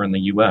happens here in the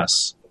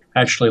U.S.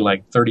 Actually,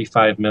 like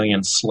 35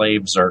 million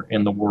slaves are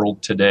in the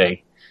world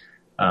today.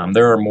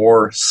 There are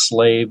more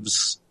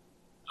slaves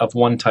of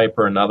one type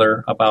or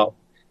another. About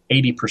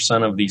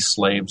 80% of these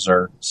slaves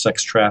are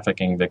sex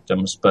trafficking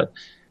victims, but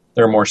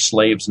there are more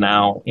slaves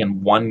now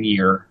in 1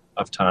 year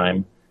of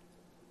time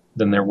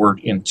than there were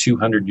in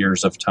 200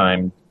 years of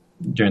time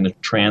during the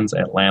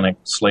transatlantic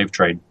slave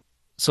trade.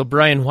 So,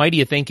 Brian, why do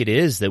you think it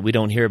is that we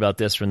don't hear about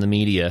this from the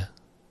media?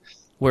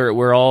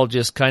 We're all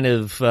just kind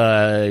of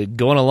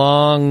going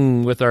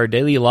along with our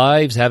daily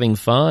lives, having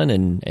fun,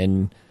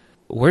 and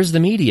where's the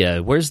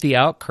media? Where's the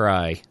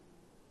outcry?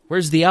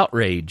 Where's the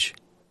outrage?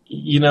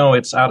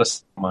 It's out of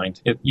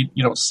mind. You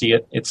don't see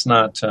it. It's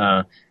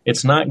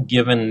not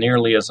given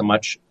nearly as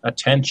much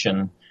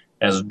attention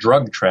as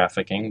drug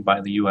trafficking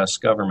by the U.S.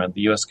 government.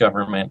 The U.S.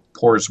 government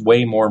pours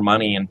way more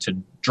money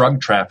into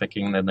drug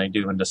trafficking than they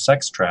do into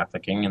sex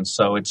trafficking, and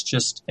so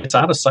it's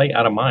out of sight,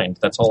 out of mind.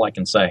 That's all I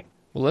can say.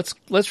 Well,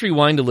 let's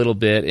rewind a little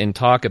bit and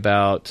talk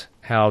about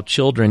how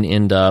children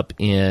end up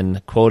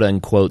in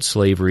quote-unquote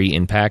slavery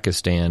in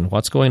Pakistan.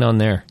 What's going on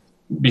there?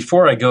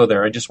 Before I go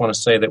there, I just want to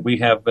say that we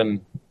have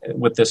been,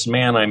 with this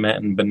man I met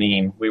in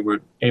Benin, we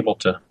were able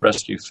to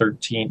rescue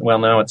 16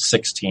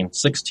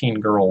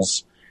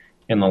 girls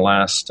in the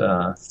last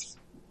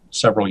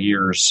several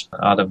years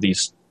out of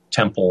these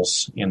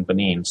temples in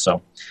Benin.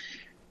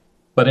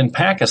 But in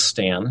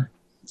Pakistan,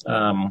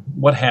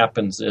 what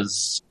happens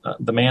is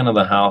the man of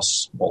the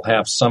house will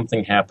have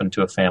something happen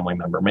to a family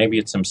member. Maybe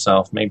it's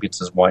himself, maybe it's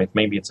his wife,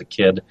 maybe it's a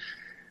kid,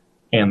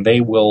 and they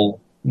will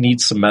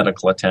need some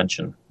medical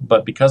attention.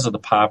 But because of the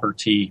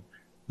poverty,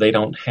 they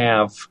don't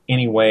have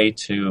any way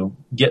to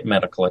get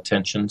medical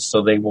attention,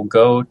 so they will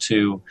go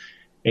to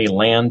a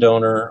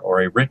landowner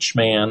or a rich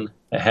man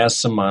that has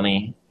some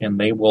money, and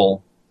they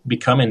will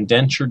become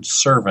indentured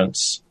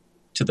servants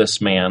to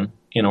this man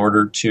in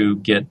order to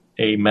get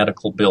a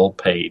medical bill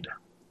paid.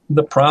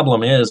 The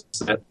problem is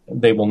that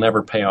they will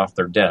never pay off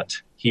their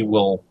debt. He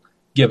will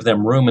give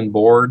them room and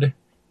board,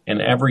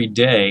 and every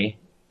day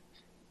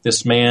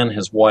this man,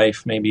 his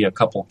wife, maybe a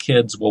couple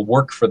kids will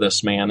work for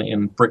this man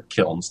in brick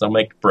kilns. They'll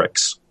make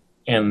bricks.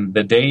 And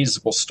the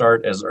days will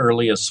start as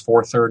early as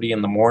 4:30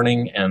 in the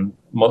morning, and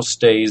most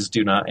days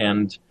do not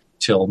end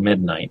till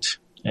midnight.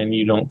 And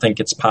you don't think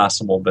it's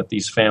possible, but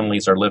these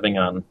families are living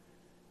on,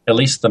 at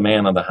least the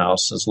man of the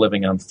house is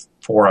living on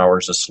 4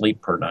 hours of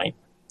sleep per night.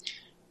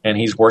 And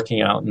he's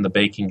working out in the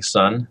baking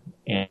sun,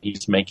 and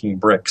he's making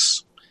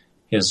bricks.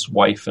 His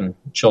wife and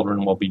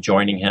children will be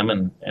joining him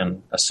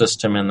and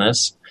assist him in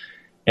this.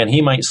 And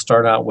he might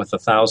start out with a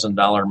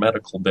 $1,000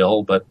 medical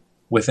bill, but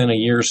within a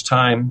year's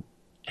time,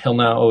 he'll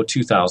now owe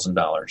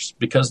 $2,000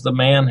 because the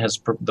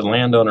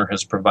landowner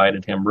has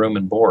provided him room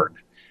and board.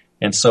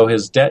 And so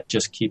his debt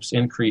just keeps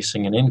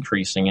increasing and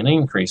increasing and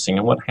increasing.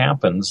 And what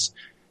happens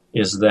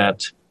is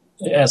that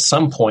at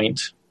some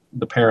point,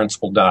 the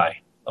parents will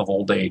die of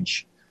old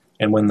age.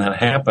 And when that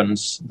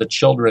happens, the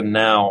children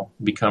now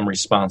become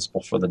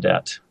responsible for the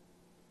debt.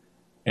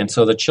 And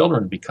so the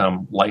children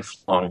become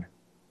lifelong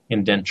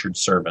indentured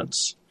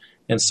servants.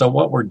 And so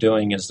what we're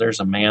doing is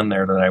there's a man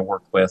there that I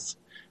work with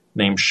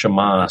named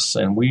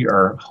Shamas, and we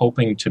are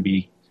hoping to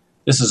be,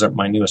 this is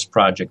my newest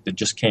project that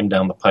just came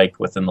down the pike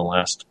within the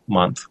last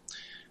month,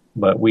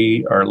 but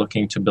we are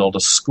looking to build a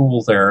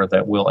school there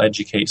that will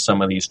educate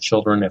some of these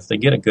children. If they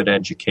get a good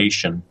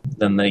education,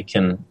 then they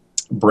can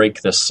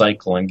break this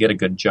cycle and get a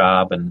good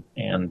job. And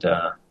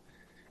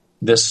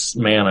this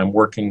man I'm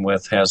working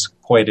with has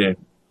quite a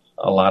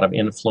lot of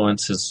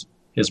influence.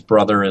 His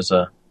brother is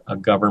a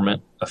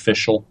government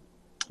official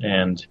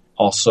and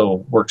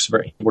also works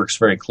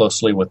very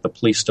closely with the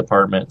police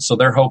department. So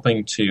they're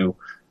hoping to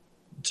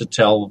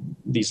tell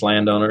these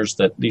landowners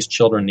that these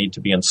children need to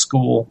be in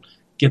school,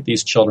 get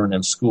these children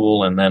in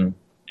school, and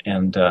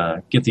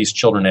get these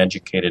children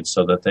educated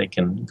so that they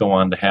can go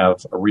on to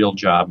have a real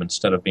job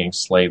instead of being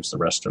slaves the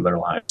rest of their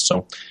lives.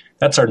 So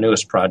that's our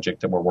newest project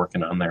that we're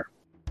working on there.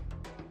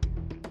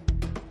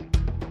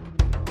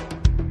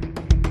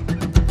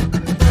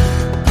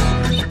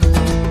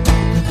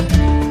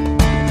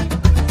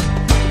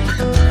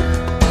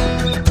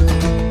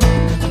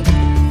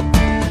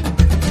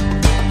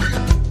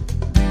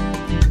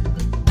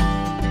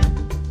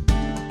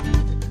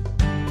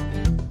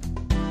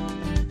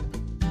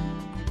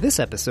 This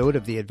episode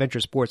of the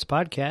Adventure Sports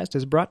Podcast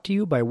is brought to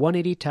you by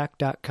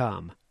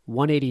 180tac.com.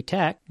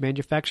 180tac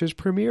manufactures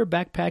premier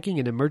backpacking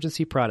and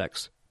emergency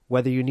products.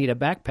 Whether you need a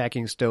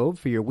backpacking stove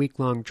for your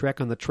week-long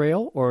trek on the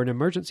trail or an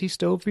emergency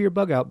stove for your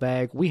bug-out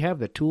bag, we have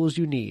the tools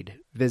you need.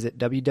 Visit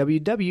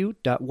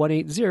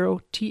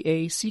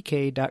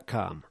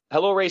www.180tac.com.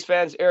 Hello, race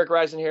fans. Eric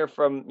Risen here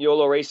from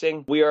YOLO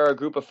Racing. We are a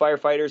group of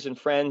firefighters and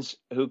friends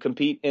who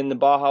compete in the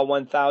Baja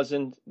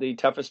 1000, the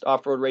toughest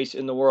off-road race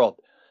in the world.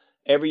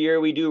 Every year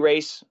we do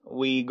race.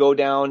 We go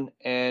down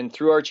and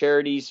through our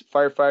charities,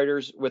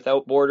 Firefighters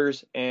Without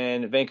Borders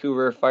and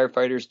Vancouver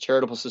Firefighters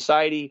Charitable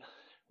Society,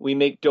 we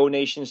make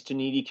donations to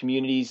needy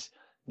communities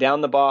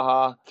down the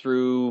Baja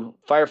through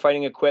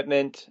firefighting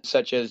equipment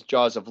such as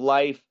Jaws of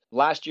Life.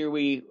 Last year,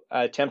 we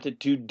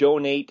attempted to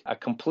donate a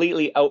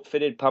completely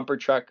outfitted pumper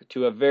truck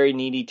to a very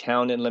needy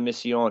town in La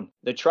Mission.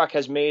 The truck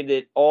has made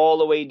it all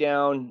the way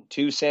down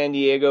to San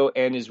Diego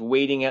and is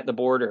waiting at the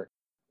border.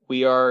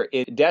 We are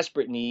in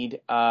desperate need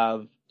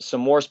of some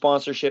more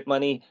sponsorship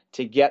money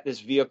to get this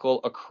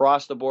vehicle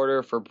across the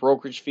border for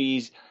brokerage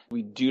fees.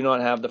 We do not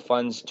have the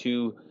funds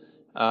to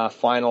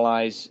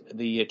finalize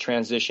the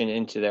transition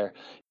into there.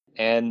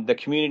 And the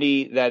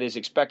community that is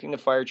expecting the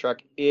fire truck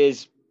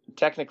is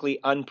technically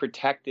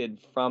unprotected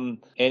from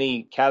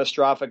any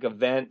catastrophic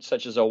event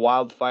such as a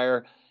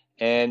wildfire.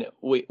 And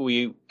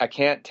I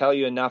can't tell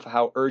you enough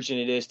how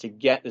urgent it is to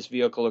get this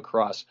vehicle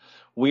across.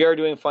 We are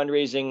doing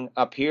fundraising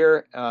up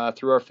here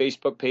through our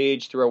Facebook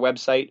page, through our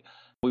website.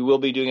 We will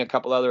be doing a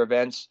couple other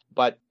events,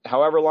 but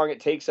however long it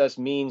takes us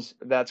means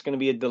that's going to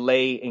be a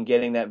delay in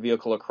getting that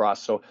vehicle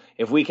across. So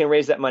if we can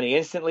raise that money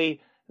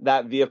instantly,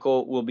 that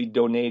vehicle will be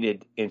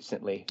donated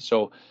instantly.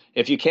 So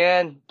if you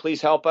can,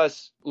 please help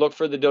us. Look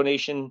for the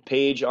donation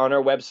page on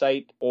our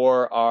website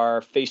or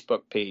our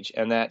Facebook page,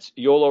 and that's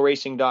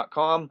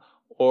yoloracing.com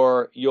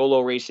or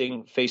YOLO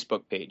Racing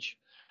Facebook page.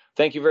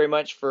 Thank you very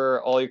much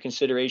for all your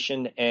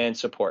consideration and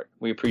support.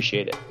 We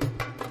appreciate it.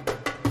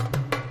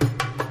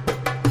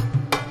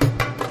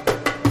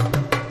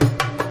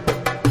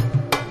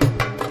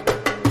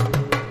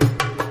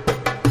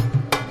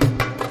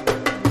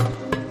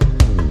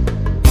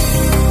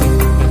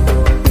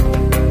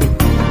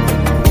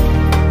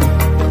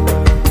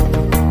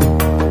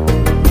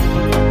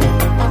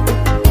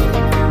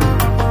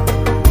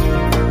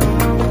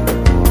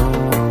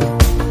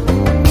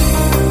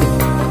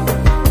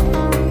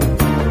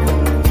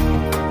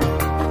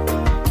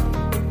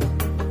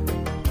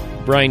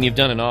 Brian, you've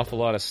done an awful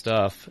lot of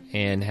stuff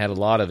and had a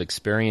lot of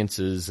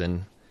experiences,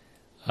 and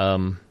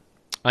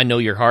I know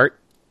your heart.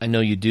 I know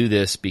you do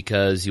this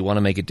because you want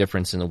to make a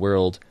difference in the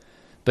world.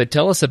 But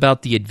tell us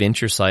about the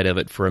adventure side of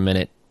it for a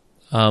minute.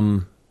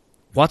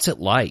 What's it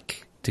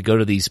like to go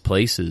to these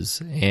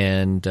places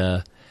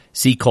and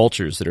see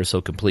cultures that are so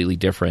completely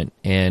different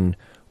and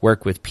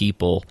work with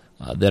people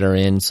that are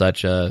in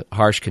such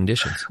harsh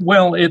conditions?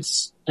 Well,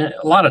 it's a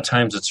lot of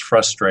times it's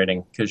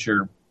frustrating because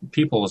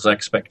people's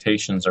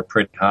expectations are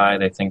pretty high.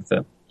 They think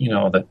that,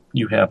 that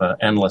you have an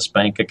endless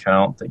bank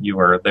account, that you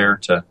are there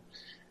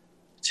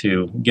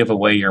to give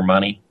away your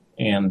money.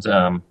 And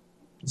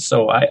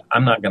so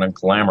I'm not going to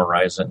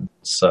glamorize it.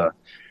 It's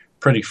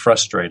pretty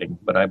frustrating,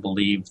 but I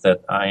believe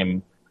that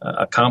I'm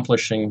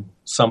accomplishing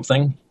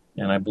something,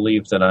 and I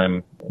believe that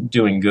I'm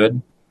doing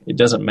good. It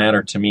doesn't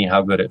matter to me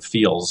how good it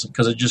feels,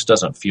 because it just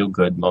doesn't feel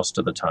good most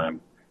of the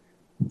time.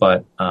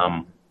 But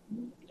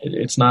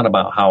it's not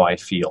about how I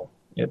feel.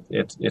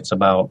 It's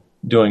about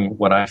doing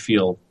what I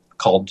feel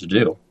called to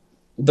do.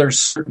 There's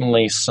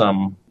certainly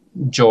some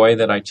joy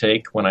that I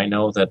take when I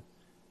know that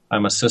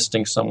I'm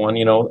assisting someone.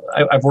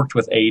 I've worked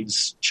with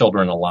AIDS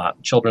children a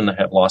lot, children that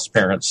have lost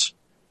parents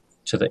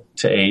to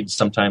AIDS.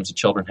 Sometimes the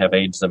children have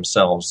AIDS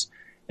themselves.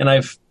 And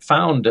I've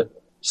found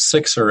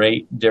 6 or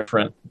 8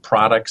 different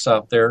products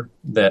out there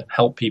that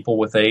help people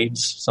with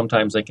AIDS.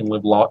 Sometimes they can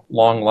live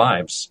long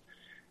lives.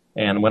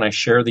 And when I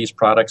share these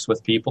products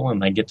with people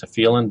and they get to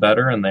feeling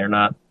better and they're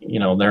not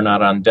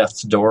on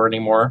death's door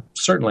anymore,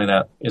 certainly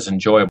that is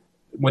enjoyable.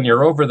 When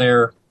you're over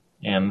there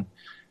and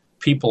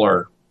people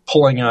are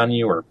pulling on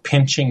you or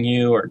pinching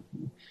you, or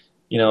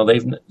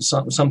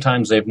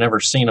sometimes they've never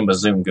seen a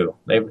Bazungu.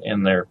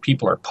 Their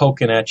people are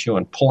poking at you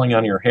and pulling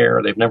on your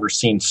hair. They've never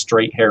seen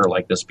straight hair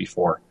like this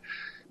before.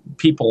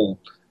 People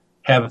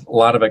have a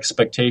lot of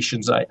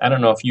expectations. I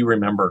don't know if you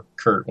remember,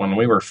 Kurt, when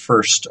we were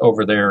first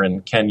over there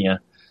in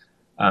Kenya.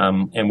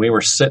 And we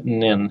were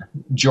sitting in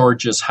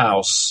George's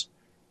house,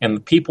 and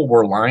the people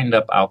were lined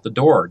up out the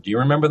door. Do you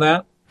remember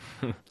that?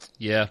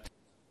 Yeah.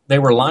 They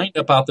were lined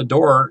up out the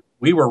door.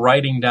 We were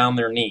writing down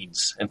their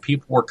needs, and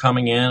people were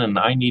coming in, and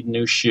I need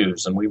new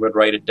shoes, and we would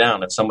write it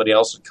down. And somebody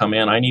else would come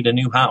in, I need a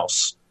new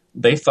house.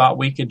 They thought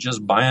we could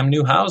just buy them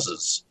new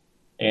houses,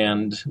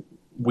 and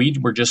we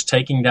were just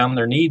taking down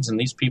their needs, and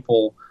these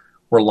people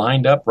were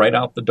lined up right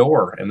out the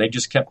door, and they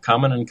just kept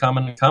coming and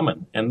coming and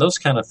coming. And those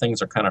kind of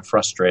things are kind of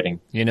frustrating.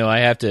 I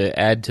have to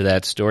add to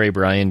that story,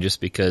 Brian,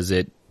 just because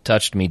it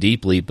touched me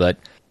deeply. But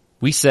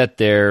we sat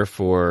there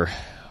for an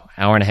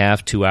hour and a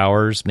half, 2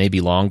 hours,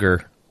 maybe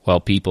longer, while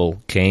people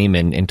came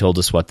and told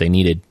us what they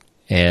needed.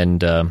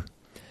 And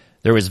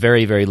there was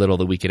very, very little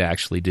that we could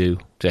actually do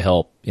to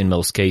help in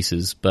most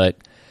cases. But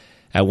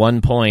at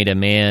one point, a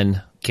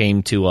man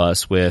came to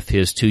us with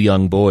his 2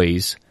 young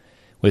boys,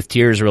 with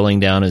tears rolling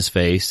down his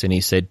face, and he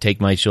said,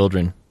 take my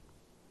children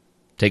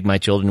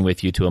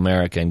with you to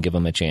America and give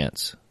them a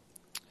chance.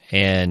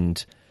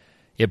 And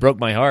it broke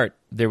my heart.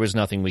 There was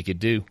nothing we could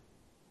do.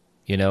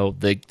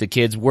 The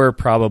kids were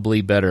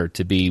probably better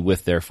to be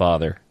with their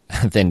father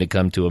than to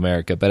come to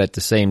America. But at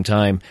the same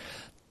time,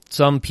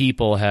 some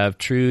people have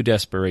true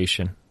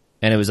desperation,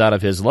 and it was out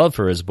of his love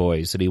for his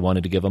boys that he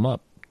wanted to give them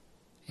up.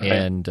 Okay.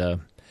 And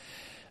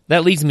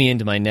that leads me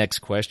into my next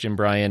question,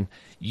 Brian.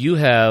 You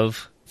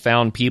have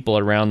found people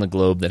around the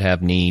globe that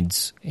have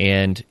needs,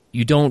 and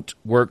you don't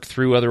work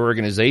through other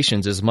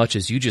organizations as much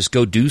as you just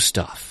go do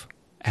stuff.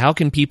 How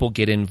can people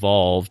get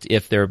involved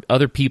if there are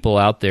other people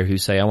out there who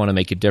say, I want to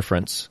make a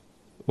difference?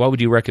 What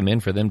would you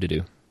recommend for them to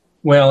do?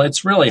 Well,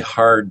 it's really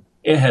hard.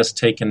 It has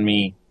taken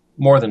me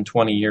more than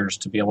 20 years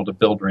to be able to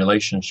build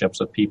relationships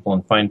with people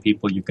and find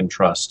people you can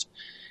trust.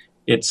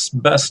 It's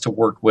best to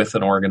work with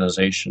an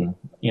organization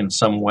in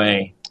some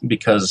way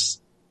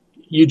because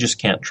you just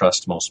can't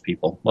trust most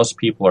people. Most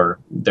people are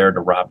there to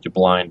rob you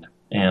blind,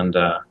 and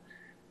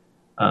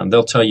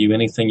they'll tell you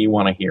anything you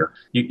want to hear.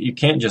 You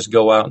can't just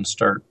go out and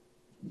start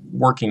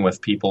working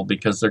with people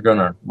because they're going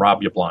to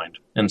rob you blind.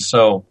 And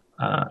so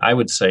I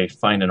would say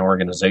find an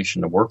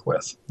organization to work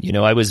with. You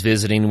know, I was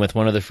visiting with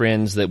one of the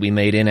friends that we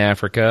made in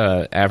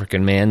Africa, an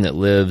African man that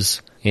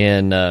lives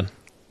in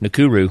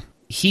Nakuru.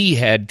 He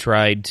had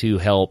tried to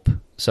help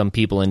some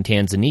people in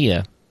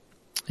Tanzania,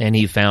 and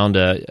he found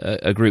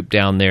a group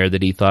down there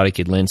that he thought he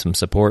could lend some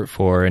support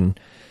for.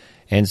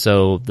 And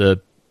so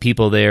the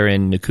people there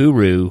in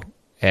Nakuru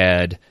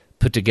had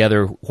put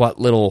together what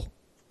little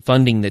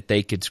funding that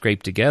they could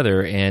scrape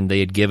together, and they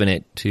had given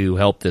it to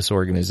help this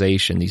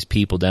organization, these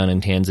people down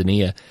in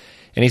Tanzania.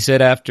 And he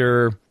said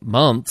after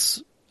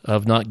months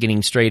of not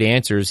getting straight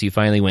answers, he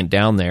finally went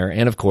down there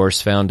and, of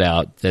course, found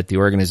out that the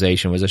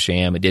organization was a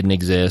sham, it didn't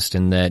exist,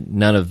 and that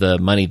none of the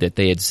money that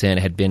they had sent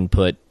had been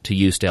put to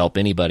use to help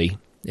anybody.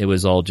 It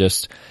was all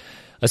just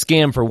a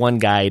scam for one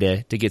guy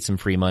to get some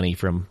free money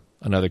from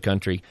another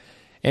country.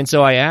 And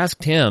so I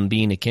asked him,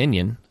 being a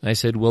Kenyan, I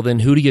said, well, then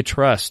who do you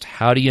trust?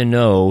 How do you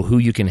know who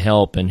you can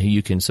help and who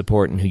you can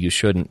support and who you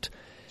shouldn't?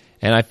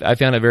 And I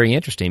found it very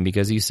interesting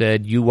because he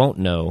said, you won't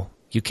know.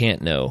 You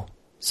can't know.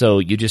 So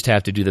you just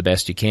have to do the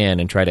best you can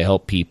and try to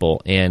help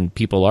people. And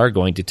people are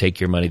going to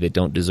take your money that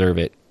don't deserve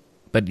it.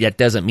 But that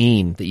doesn't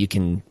mean that you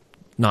can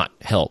not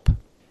help.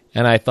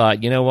 And I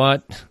thought, you know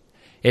what?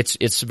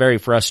 It's very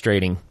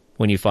frustrating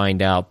when you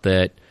find out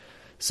that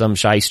some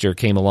shyster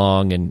came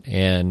along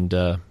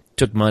and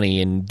took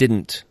money and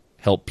didn't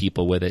help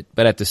people with it.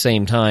 But at the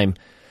same time,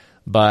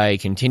 by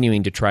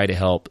continuing to try to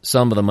help,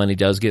 some of the money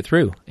does get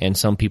through, and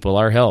some people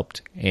are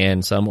helped,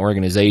 and some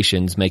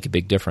organizations make a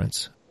big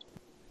difference.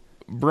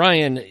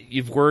 Brian,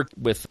 you've worked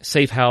with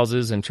safe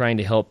houses and trying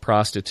to help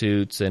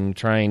prostitutes and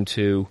trying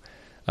to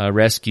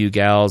rescue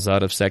gals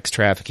out of sex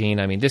trafficking.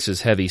 I mean, this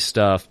is heavy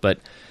stuff, but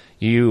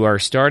you are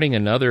starting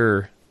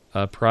another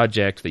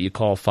project that you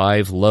call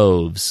Five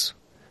Loaves.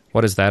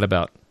 What is that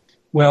about?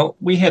 Well,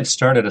 we had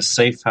started a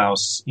safe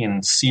house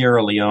in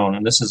Sierra Leone,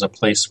 and this is a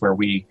place where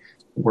we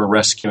were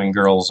rescuing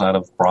girls out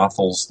of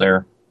brothels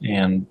there.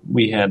 And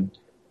we had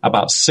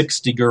about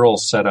 60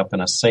 girls set up in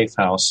a safe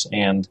house.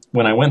 And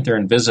when I went there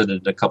and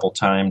visited a couple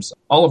times,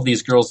 all of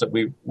these girls that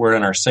we were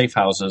in our safe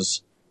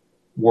houses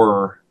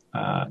were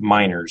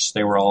minors.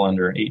 They were all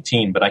under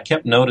 18. But I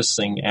kept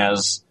noticing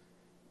as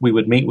we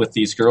would meet with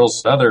these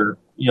girls, other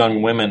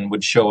young women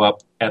would show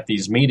up at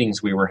these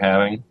meetings we were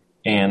having,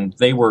 and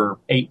they were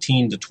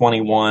 18 to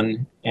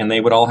 21, and they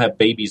would all have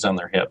babies on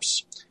their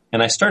hips.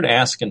 And I started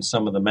asking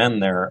some of the men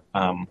there,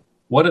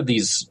 what do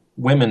these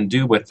women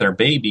do with their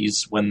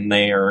babies when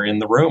they are in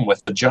the room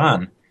with the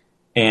John?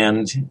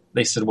 And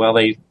they said, well,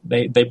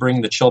 they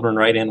bring the children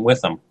right in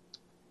with them.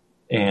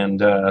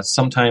 And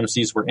sometimes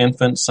these were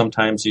infants,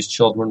 sometimes these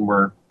children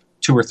were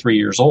 2 or 3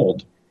 years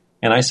old.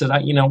 And I said,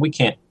 we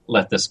can't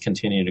let this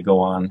continue to go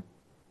on.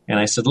 And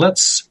I said,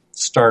 let's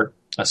start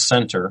a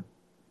center,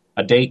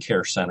 a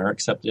daycare center,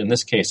 except in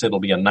this case, it'll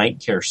be a night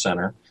care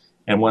center.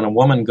 And when a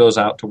woman goes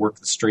out to work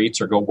the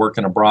streets or go work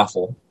in a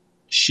brothel,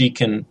 she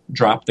can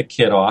drop the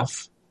kid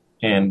off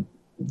and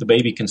the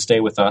baby can stay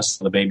with us.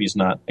 The baby's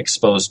not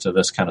exposed to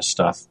this kind of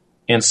stuff.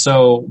 And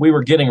so we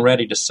were getting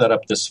ready to set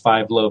up this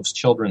Five Loaves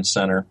Children's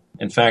Center.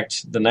 In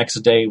fact, the next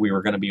day we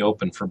were going to be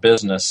open for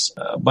business.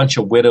 A bunch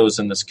of widows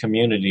in this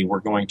community were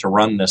going to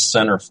run this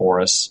center for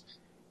us.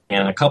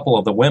 And a couple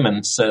of the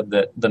women said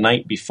that the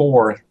night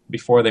before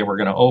they were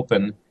going to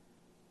open,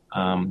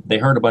 they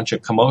heard a bunch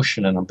of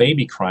commotion and a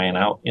baby crying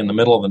out in the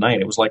middle of the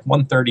night. It was like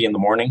 1:30 in the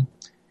morning.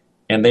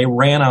 And they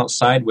ran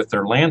outside with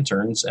their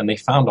lanterns and they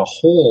found a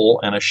hole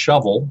and a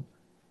shovel.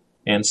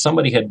 And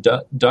somebody had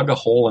dug a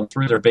hole and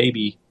threw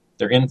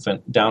their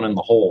infant down in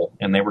the hole.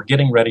 And they were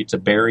getting ready to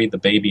bury the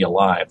baby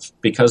alive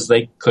because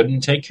they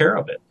couldn't take care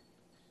of it.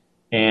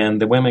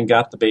 And the women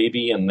got the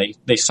baby and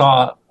they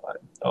saw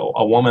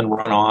a woman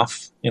run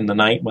off in the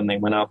night when they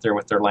went out there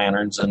with their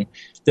lanterns. And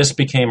this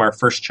became our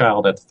first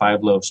child at the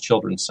Five Loaves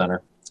Children's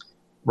Center.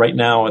 Right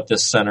now at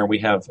this center, we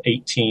have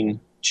 18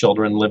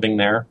 children living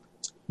there.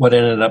 What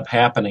ended up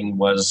happening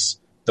was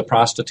the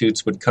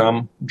prostitutes would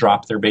come,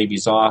 drop their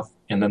babies off,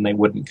 and then they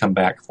wouldn't come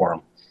back for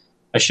them.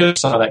 I should have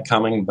saw that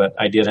coming, but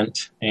I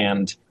didn't.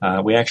 And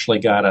we actually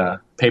got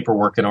a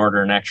paperwork in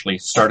order and actually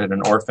started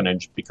an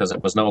orphanage because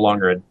it was no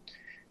longer a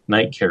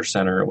night care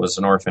center. It was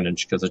an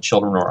orphanage because the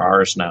children are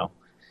ours now.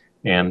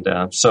 And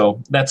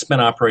so that's been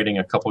operating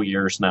a couple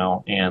years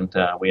now, and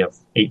we have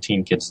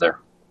 18 kids there.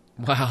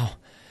 Wow.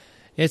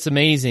 It's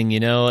amazing,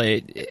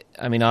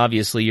 I mean,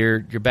 obviously you're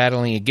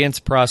battling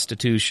against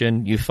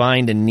prostitution. You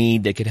find a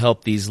need that could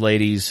help these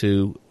ladies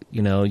who,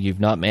 you've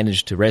not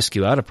managed to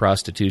rescue out of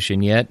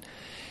prostitution yet,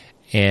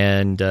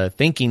 and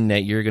thinking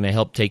that you're going to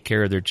help take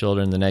care of their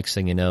children. The next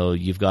thing you know,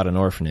 you've got an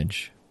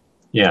orphanage.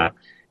 Yeah.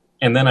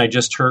 And then I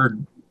just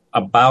heard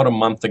about a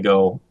month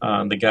ago,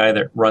 the guy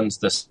that runs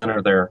the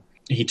center there,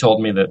 he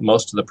told me that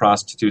most of the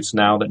prostitutes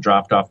now that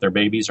dropped off their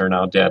babies are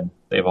now dead.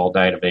 They've all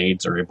died of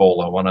AIDS or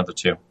Ebola, one of the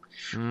two.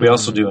 We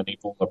also do an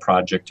Ebola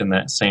project in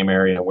that same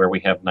area where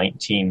we have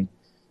 19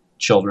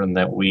 children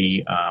that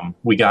we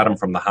got them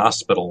from the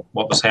hospital.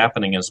 What was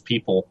happening is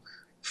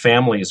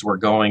families were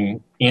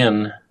going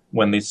in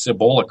when this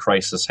Ebola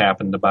crisis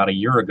happened about a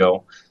year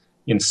ago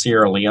in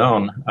Sierra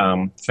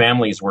Leone.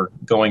 Families were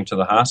going to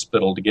the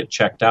hospital to get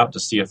checked out to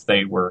see if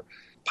they were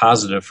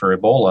positive for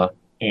Ebola,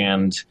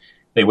 and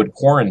they would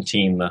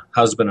quarantine the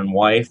husband and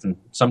wife, and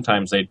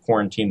sometimes they'd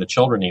quarantine the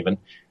children even.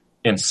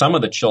 And some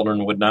of the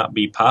children would not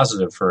be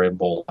positive for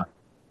Ebola.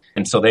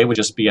 And so they would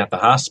just be at the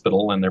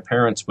hospital, and their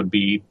parents would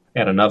be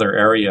at another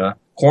area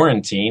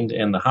quarantined.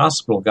 And the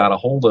hospital got a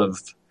hold of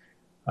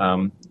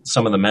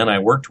some of the men I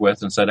worked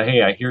with and said,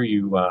 "Hey, I hear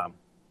you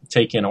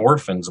take in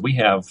orphans. We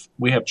have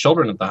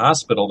children at the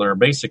hospital that are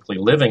basically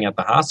living at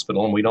the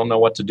hospital, and we don't know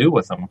what to do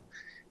with them."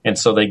 And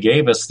so they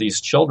gave us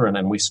these children,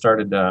 and we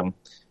started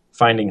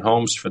finding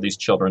homes for these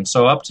children.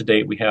 So up to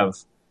date, we have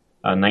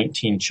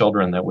 19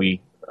 children that we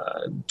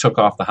took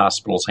off the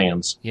hospital's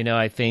hands.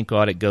 I think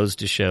what it goes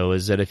to show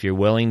is that if you're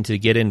willing to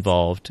get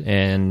involved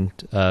and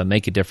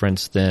make a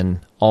difference, then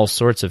all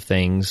sorts of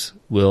things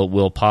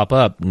will pop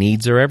up.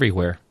 Needs are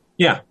everywhere.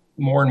 Yeah,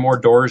 more and more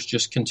doors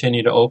just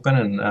continue to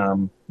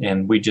open,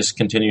 and we just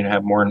continue to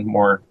have more and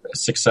more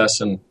success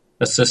in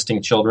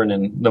assisting children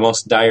in the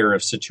most dire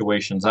of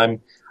situations.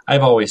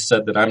 I've always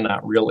said that I'm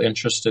not real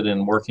interested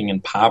in working in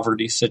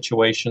poverty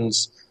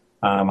situations.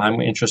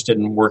 I'm interested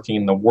in working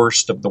in the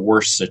worst of the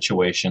worst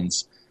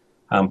situations.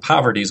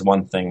 Poverty is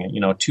one thing.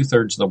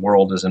 2/3 of the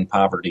world is in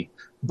poverty,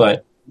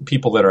 but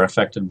people that are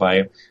affected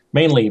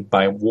mainly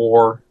by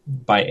war,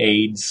 by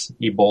AIDS,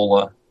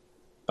 Ebola,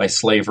 by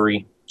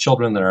slavery,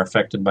 children that are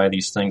affected by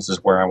these things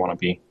is where I want to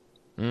be.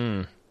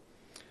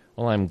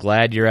 Well, I'm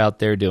glad you're out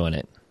there doing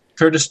it.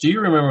 Curtis, do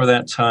you remember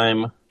that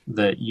time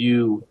that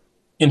you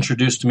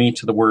introduced me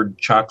to the word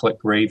chocolate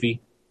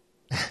gravy?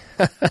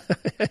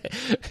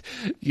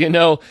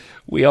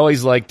 We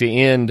always like to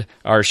end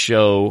our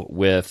show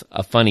with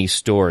a funny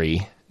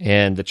story,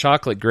 and the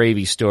chocolate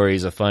gravy story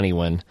is a funny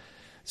one.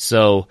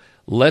 So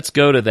let's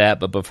go to that.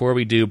 But before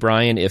we do,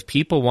 Brian, if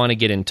people want to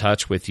get in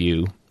touch with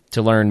you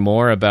to learn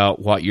more about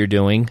what you're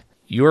doing,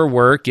 your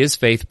work is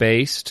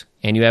faith-based,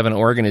 and you have an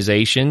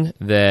organization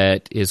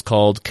that is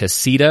called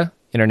Casita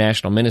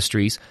International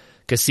Ministries.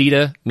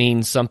 Casita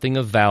means something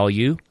of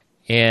value.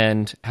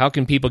 And how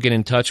can people get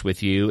in touch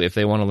with you if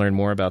they want to learn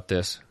more about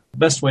this? The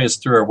best way is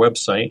through our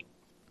website,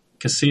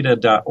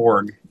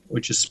 casita.org,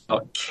 which is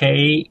spelled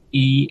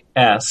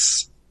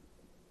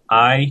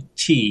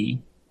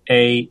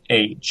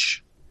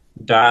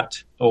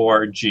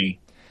KESITAH.org.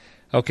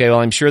 Okay, well,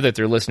 I'm sure that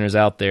there are listeners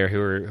out there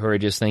who are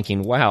just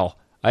thinking, wow,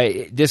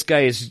 this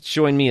guy is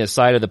showing me a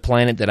side of the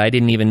planet that I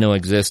didn't even know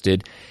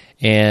existed,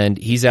 and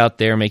he's out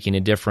there making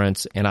a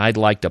difference, and I'd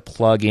like to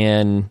plug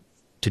in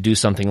to do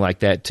something like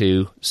that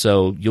too.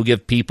 So you'll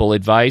give people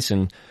advice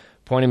and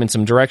point them in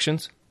some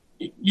directions?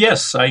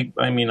 Yes,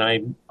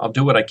 I'll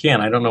do what I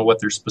can. I don't know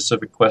what their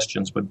specific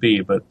questions would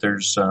be, but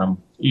there's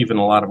even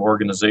a lot of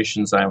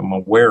organizations I'm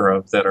aware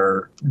of that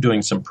are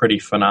doing some pretty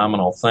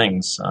phenomenal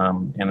things.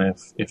 And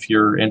if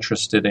you're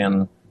interested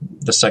in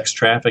the sex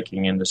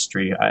trafficking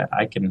industry,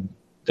 I can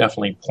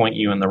definitely point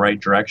you in the right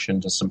direction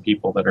to some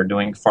people that are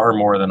doing far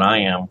more than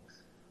I am,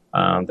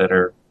 that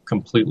are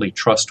completely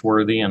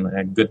trustworthy and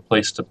a good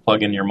place to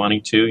plug in your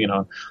money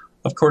to.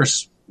 Of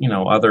course,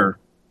 other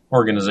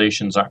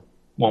organizations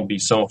won't be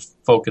so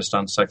focused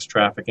on sex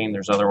trafficking.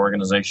 There's other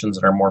organizations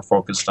that are more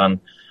focused on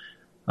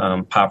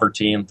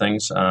poverty and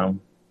things.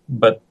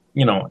 But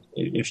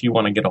if you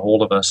want to get a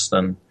hold of us,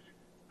 then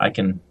I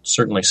can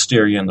certainly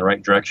steer you in the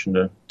right direction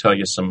to tell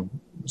you some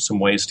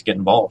ways to get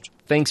involved.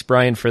 Thanks,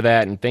 Brian, for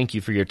that, and thank you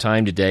for your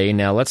time today.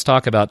 Now let's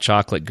talk about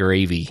chocolate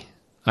gravy.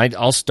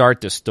 I'll start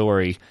the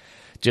story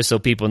just so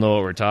people know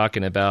what we're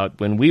talking about.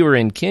 When we were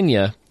in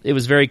Kenya, it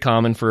was very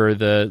common for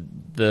the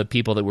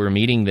people that we were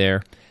meeting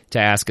there to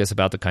ask us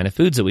about the kind of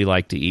foods that we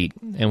like to eat.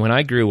 And when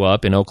I grew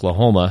up in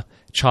Oklahoma,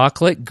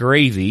 chocolate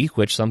gravy,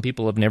 which some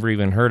people have never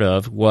even heard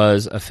of,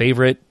 was a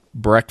favorite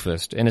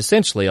breakfast. And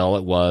essentially all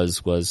it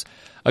was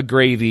a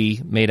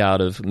gravy made out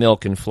of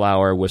milk and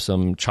flour with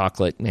some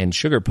chocolate and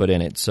sugar put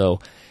in it. So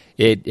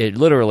it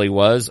literally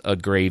was a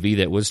gravy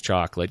that was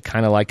chocolate,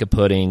 kind of like a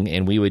pudding,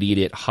 and we would eat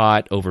it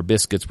hot over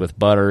biscuits with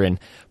butter, and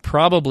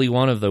probably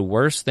one of the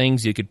worst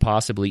things you could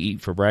possibly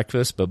eat for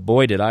breakfast, but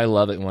boy, did I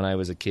love it when I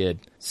was a kid.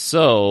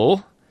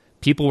 So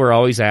people were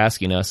always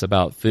asking us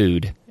about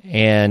food,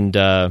 and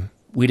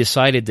we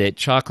decided that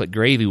chocolate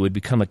gravy would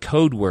become a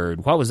code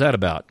word. What was that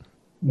about?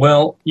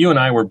 Well, you and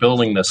I were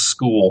building this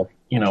school.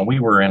 We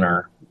were in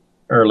our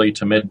early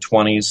to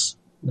mid-20s.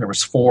 There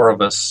was 4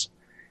 of us,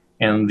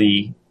 and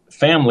the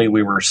family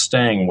we were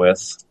staying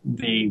with,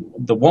 the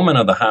woman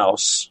of the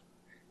house,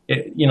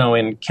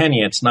 in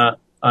Kenya, it's not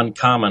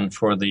uncommon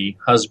for the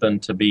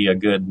husband to be a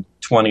good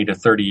 20 to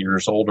 30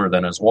 years older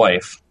than his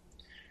wife.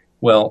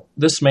 Well,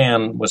 this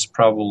man was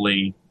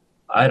probably,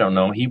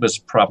 he was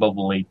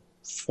probably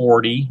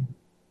 40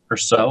 or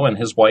so, and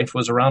his wife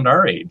was around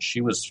our age.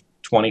 She was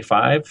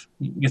 25,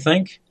 you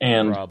think?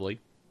 And probably.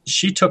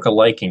 She took a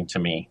liking to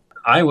me.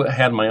 I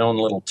had my own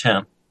little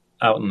tent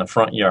out in the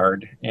front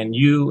yard, and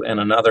you and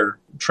another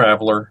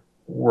traveler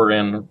were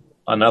in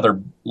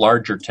another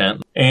larger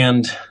tent.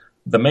 And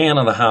the man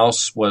of the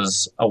house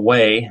was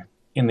away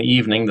in the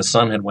evening. The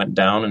sun had went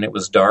down, and it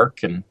was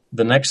dark. And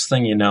the next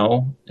thing you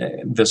know,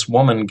 this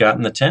woman got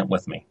in the tent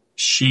with me.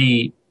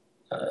 She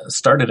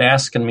started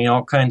asking me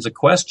all kinds of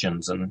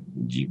questions.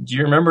 And do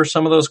you remember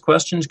some of those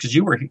questions? Because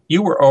you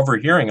were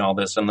overhearing all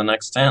this in the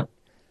next tent.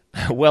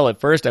 Well, at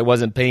first I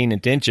wasn't paying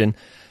attention,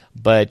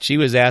 but she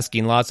was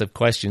asking lots of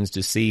questions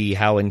to see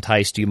how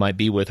enticed you might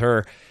be with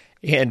her.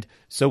 And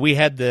so we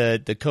had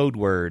the code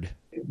word.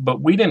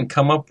 But we didn't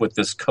come up with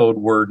this code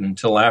word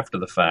until after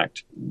the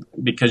fact,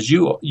 because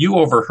you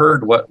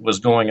overheard what was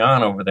going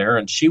on over there,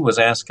 and she was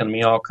asking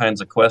me all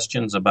kinds of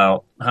questions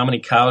about how many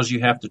cows you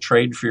have to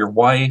trade for your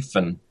wife,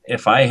 and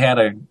if I had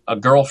a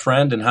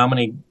girlfriend, and how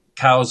many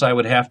cows I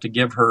would have to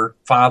give her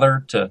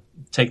father to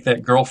take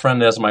that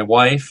girlfriend as my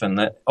wife, and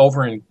that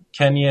over in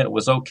Kenya it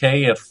was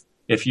okay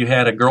if you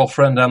had a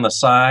girlfriend on the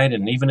side,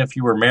 and even if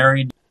you were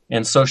married.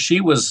 And so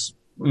she was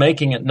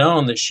making it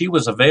known that she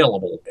was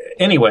available.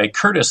 Anyway,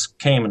 Curtis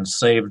came and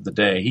saved the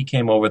day. He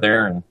came over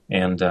there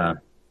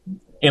and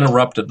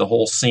interrupted the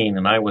whole scene,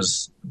 and I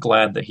was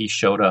glad that he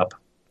showed up.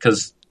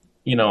 Because,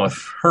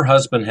 if her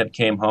husband had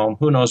came home,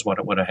 who knows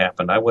what would have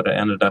happened. I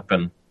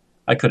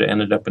could have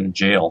ended up in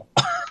jail.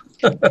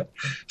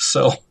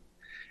 So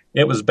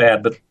it was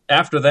bad. But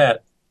after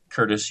that,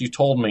 Curtis, you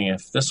told me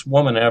if this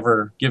woman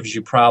ever gives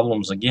you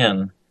problems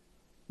again,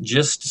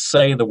 just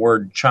say the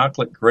word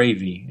chocolate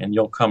gravy and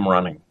you'll come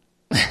running.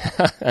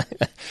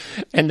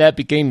 And that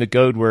became the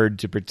code word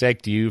to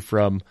protect you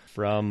from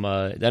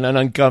an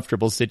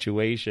uncomfortable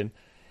situation.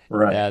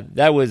 Right.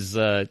 That was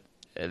a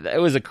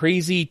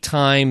crazy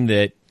time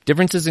that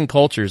differences in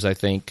cultures, I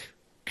think,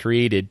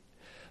 created.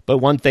 But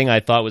one thing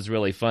I thought was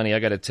really funny, I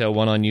got to tell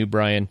one on you,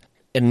 Brian.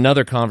 In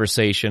another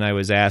conversation, I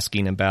was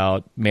asking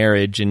about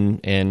marriage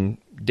and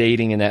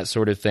dating and that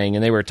sort of thing,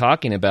 and they were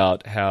talking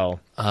about how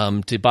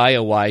to buy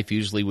a wife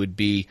usually would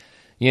be,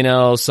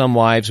 some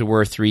wives are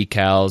worth 3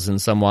 cows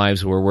and some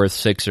wives were worth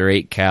 6 or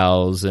 8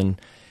 cows,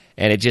 and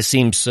it just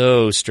seemed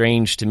so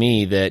strange to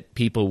me that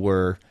people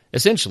were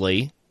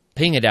essentially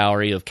paying a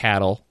dowry of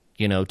cattle,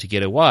 to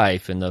get a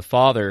wife, and the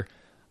father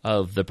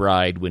of the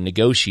bride would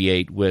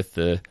negotiate with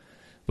the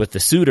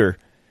suitor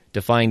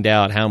to find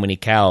out how many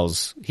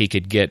cows he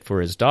could get for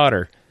his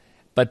daughter.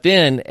 But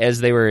then, as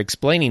they were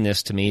explaining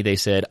this to me, they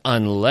said,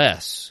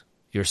 unless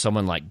you're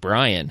someone like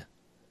Brian.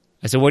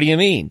 I said, what do you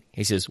mean?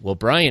 He says, well,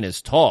 Brian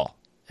is tall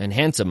and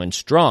handsome and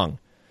strong,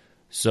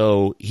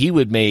 so he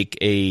would make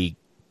a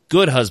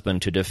good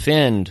husband to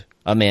defend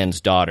a man's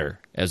daughter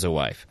as a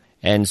wife.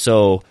 And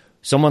so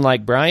someone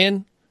like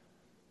Brian,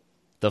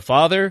 the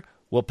father,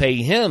 will pay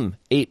him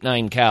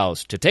 8-9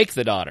 cows to take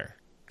the daughter.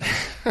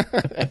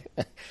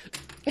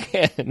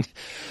 And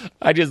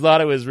I just thought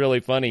it was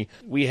really funny.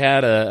 We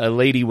had a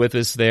lady with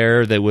us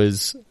there that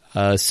was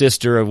a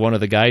sister of one of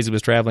the guys who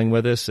was traveling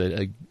with us,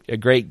 a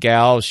great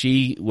gal.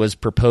 She was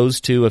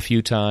proposed to a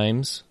few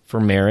times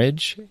for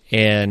marriage,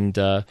 and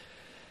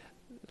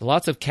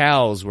lots of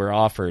cows were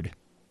offered.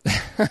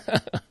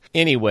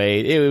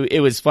 Anyway, it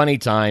was funny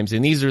times,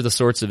 and these are the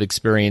sorts of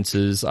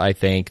experiences, I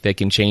think, that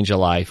can change a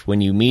life.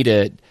 When you meet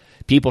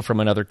people from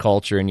another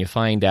culture and you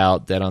find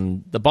out that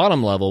on the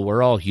bottom level,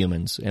 we're all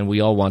humans and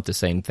we all want the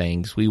same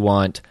things. We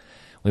want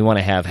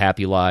to have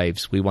happy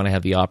lives. We want to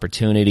have the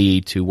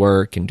opportunity to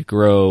work and to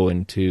grow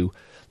and to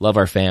love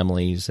our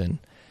families.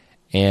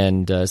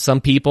 And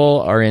some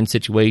people are in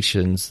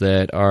situations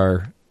that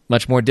are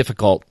much more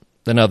difficult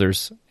than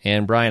others.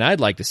 And Brian,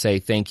 I'd like to say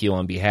thank you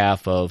on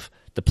behalf of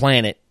the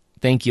planet.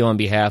 Thank you on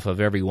behalf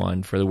of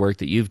everyone for the work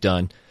that you've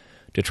done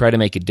to try to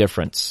make a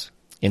difference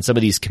in some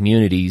of these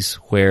communities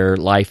where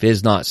life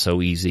is not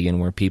so easy and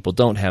where people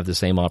don't have the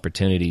same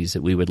opportunities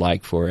that we would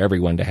like for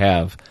everyone to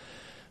have.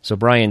 So,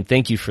 Brian,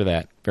 thank you for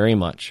that very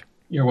much.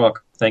 You're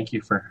welcome. Thank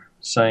you for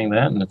saying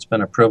that, and it's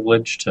been a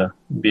privilege to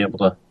be able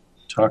to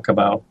talk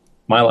about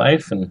my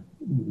life and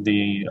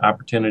the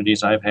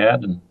opportunities I've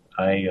had, and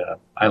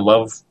I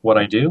love what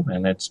I do,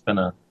 and it's been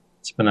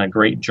a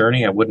great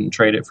journey. I wouldn't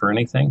trade it for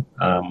anything,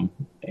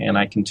 and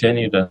I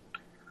continue to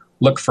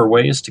look for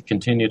ways to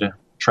continue to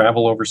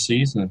travel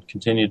overseas and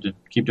continue to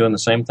keep doing the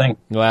same thing.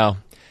 Wow.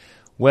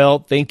 Well,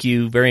 thank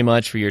you very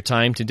much for your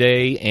time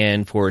today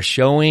and for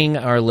showing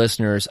our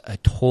listeners a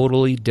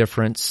totally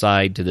different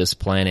side to this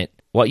planet.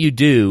 What you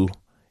do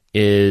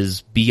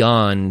is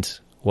beyond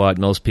what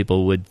most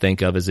people would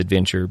think of as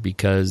adventure,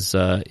 because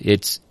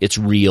it's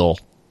real.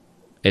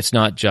 It's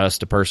not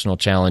just a personal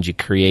challenge you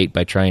create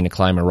by trying to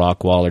climb a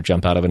rock wall or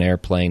jump out of an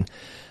airplane.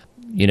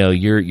 You know,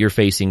 you're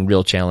facing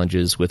real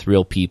challenges with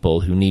real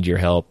people who need your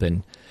help,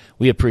 and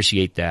we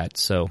appreciate that.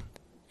 So,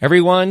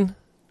 everyone,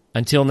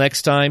 until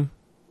next time,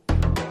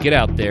 get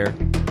out there,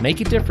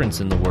 make a difference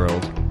in the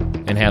world,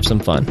 and have some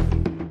fun.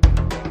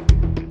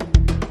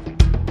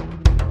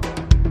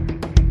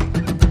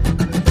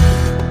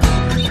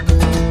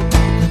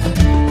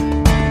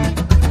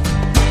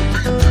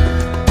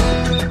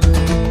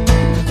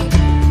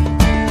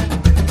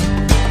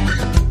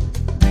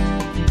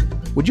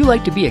 Would you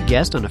like to be a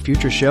guest on a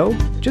future show?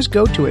 Just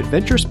go to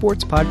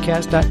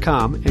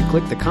AdventureSportsPodcast.com and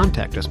click the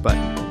Contact Us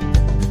button.